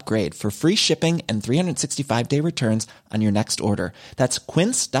quince.com/upgrade for free shipping and 365-day returns on your next order. That's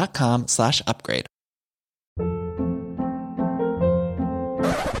quince.com/upgrade.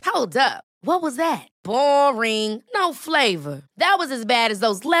 Hold up. What was that? Boring. No flavor. That was as bad as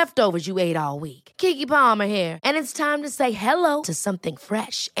those leftovers you ate all week. Keke Palmer here, and it's time to say hello to something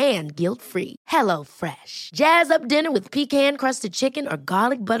fresh and guilt-free. Hello Fresh. Jazz up dinner with pecan-crusted chicken or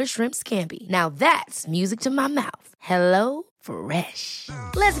garlic butter shrimp scampi. Now that's music to my mouth. Hello Fresh.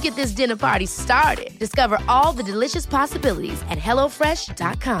 Let's get this dinner party started. Discover all the delicious possibilities at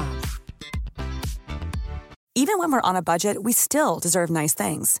hellofresh.com. Even when we're on a budget, we still deserve nice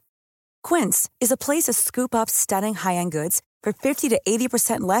things. Quince is a place to scoop up stunning high-end goods for 50 to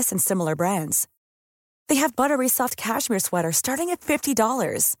 80% less than similar brands. They have buttery soft cashmere sweaters starting at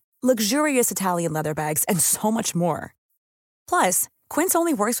 $50, luxurious Italian leather bags, and so much more. Plus, Quince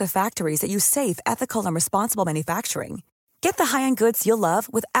only works with factories that use safe, ethical, and responsible manufacturing. Get the high-end goods you'll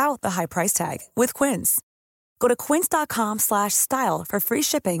love without the high price tag with Quince. Go to quince.com/style for free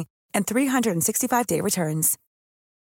shipping and 365-day returns.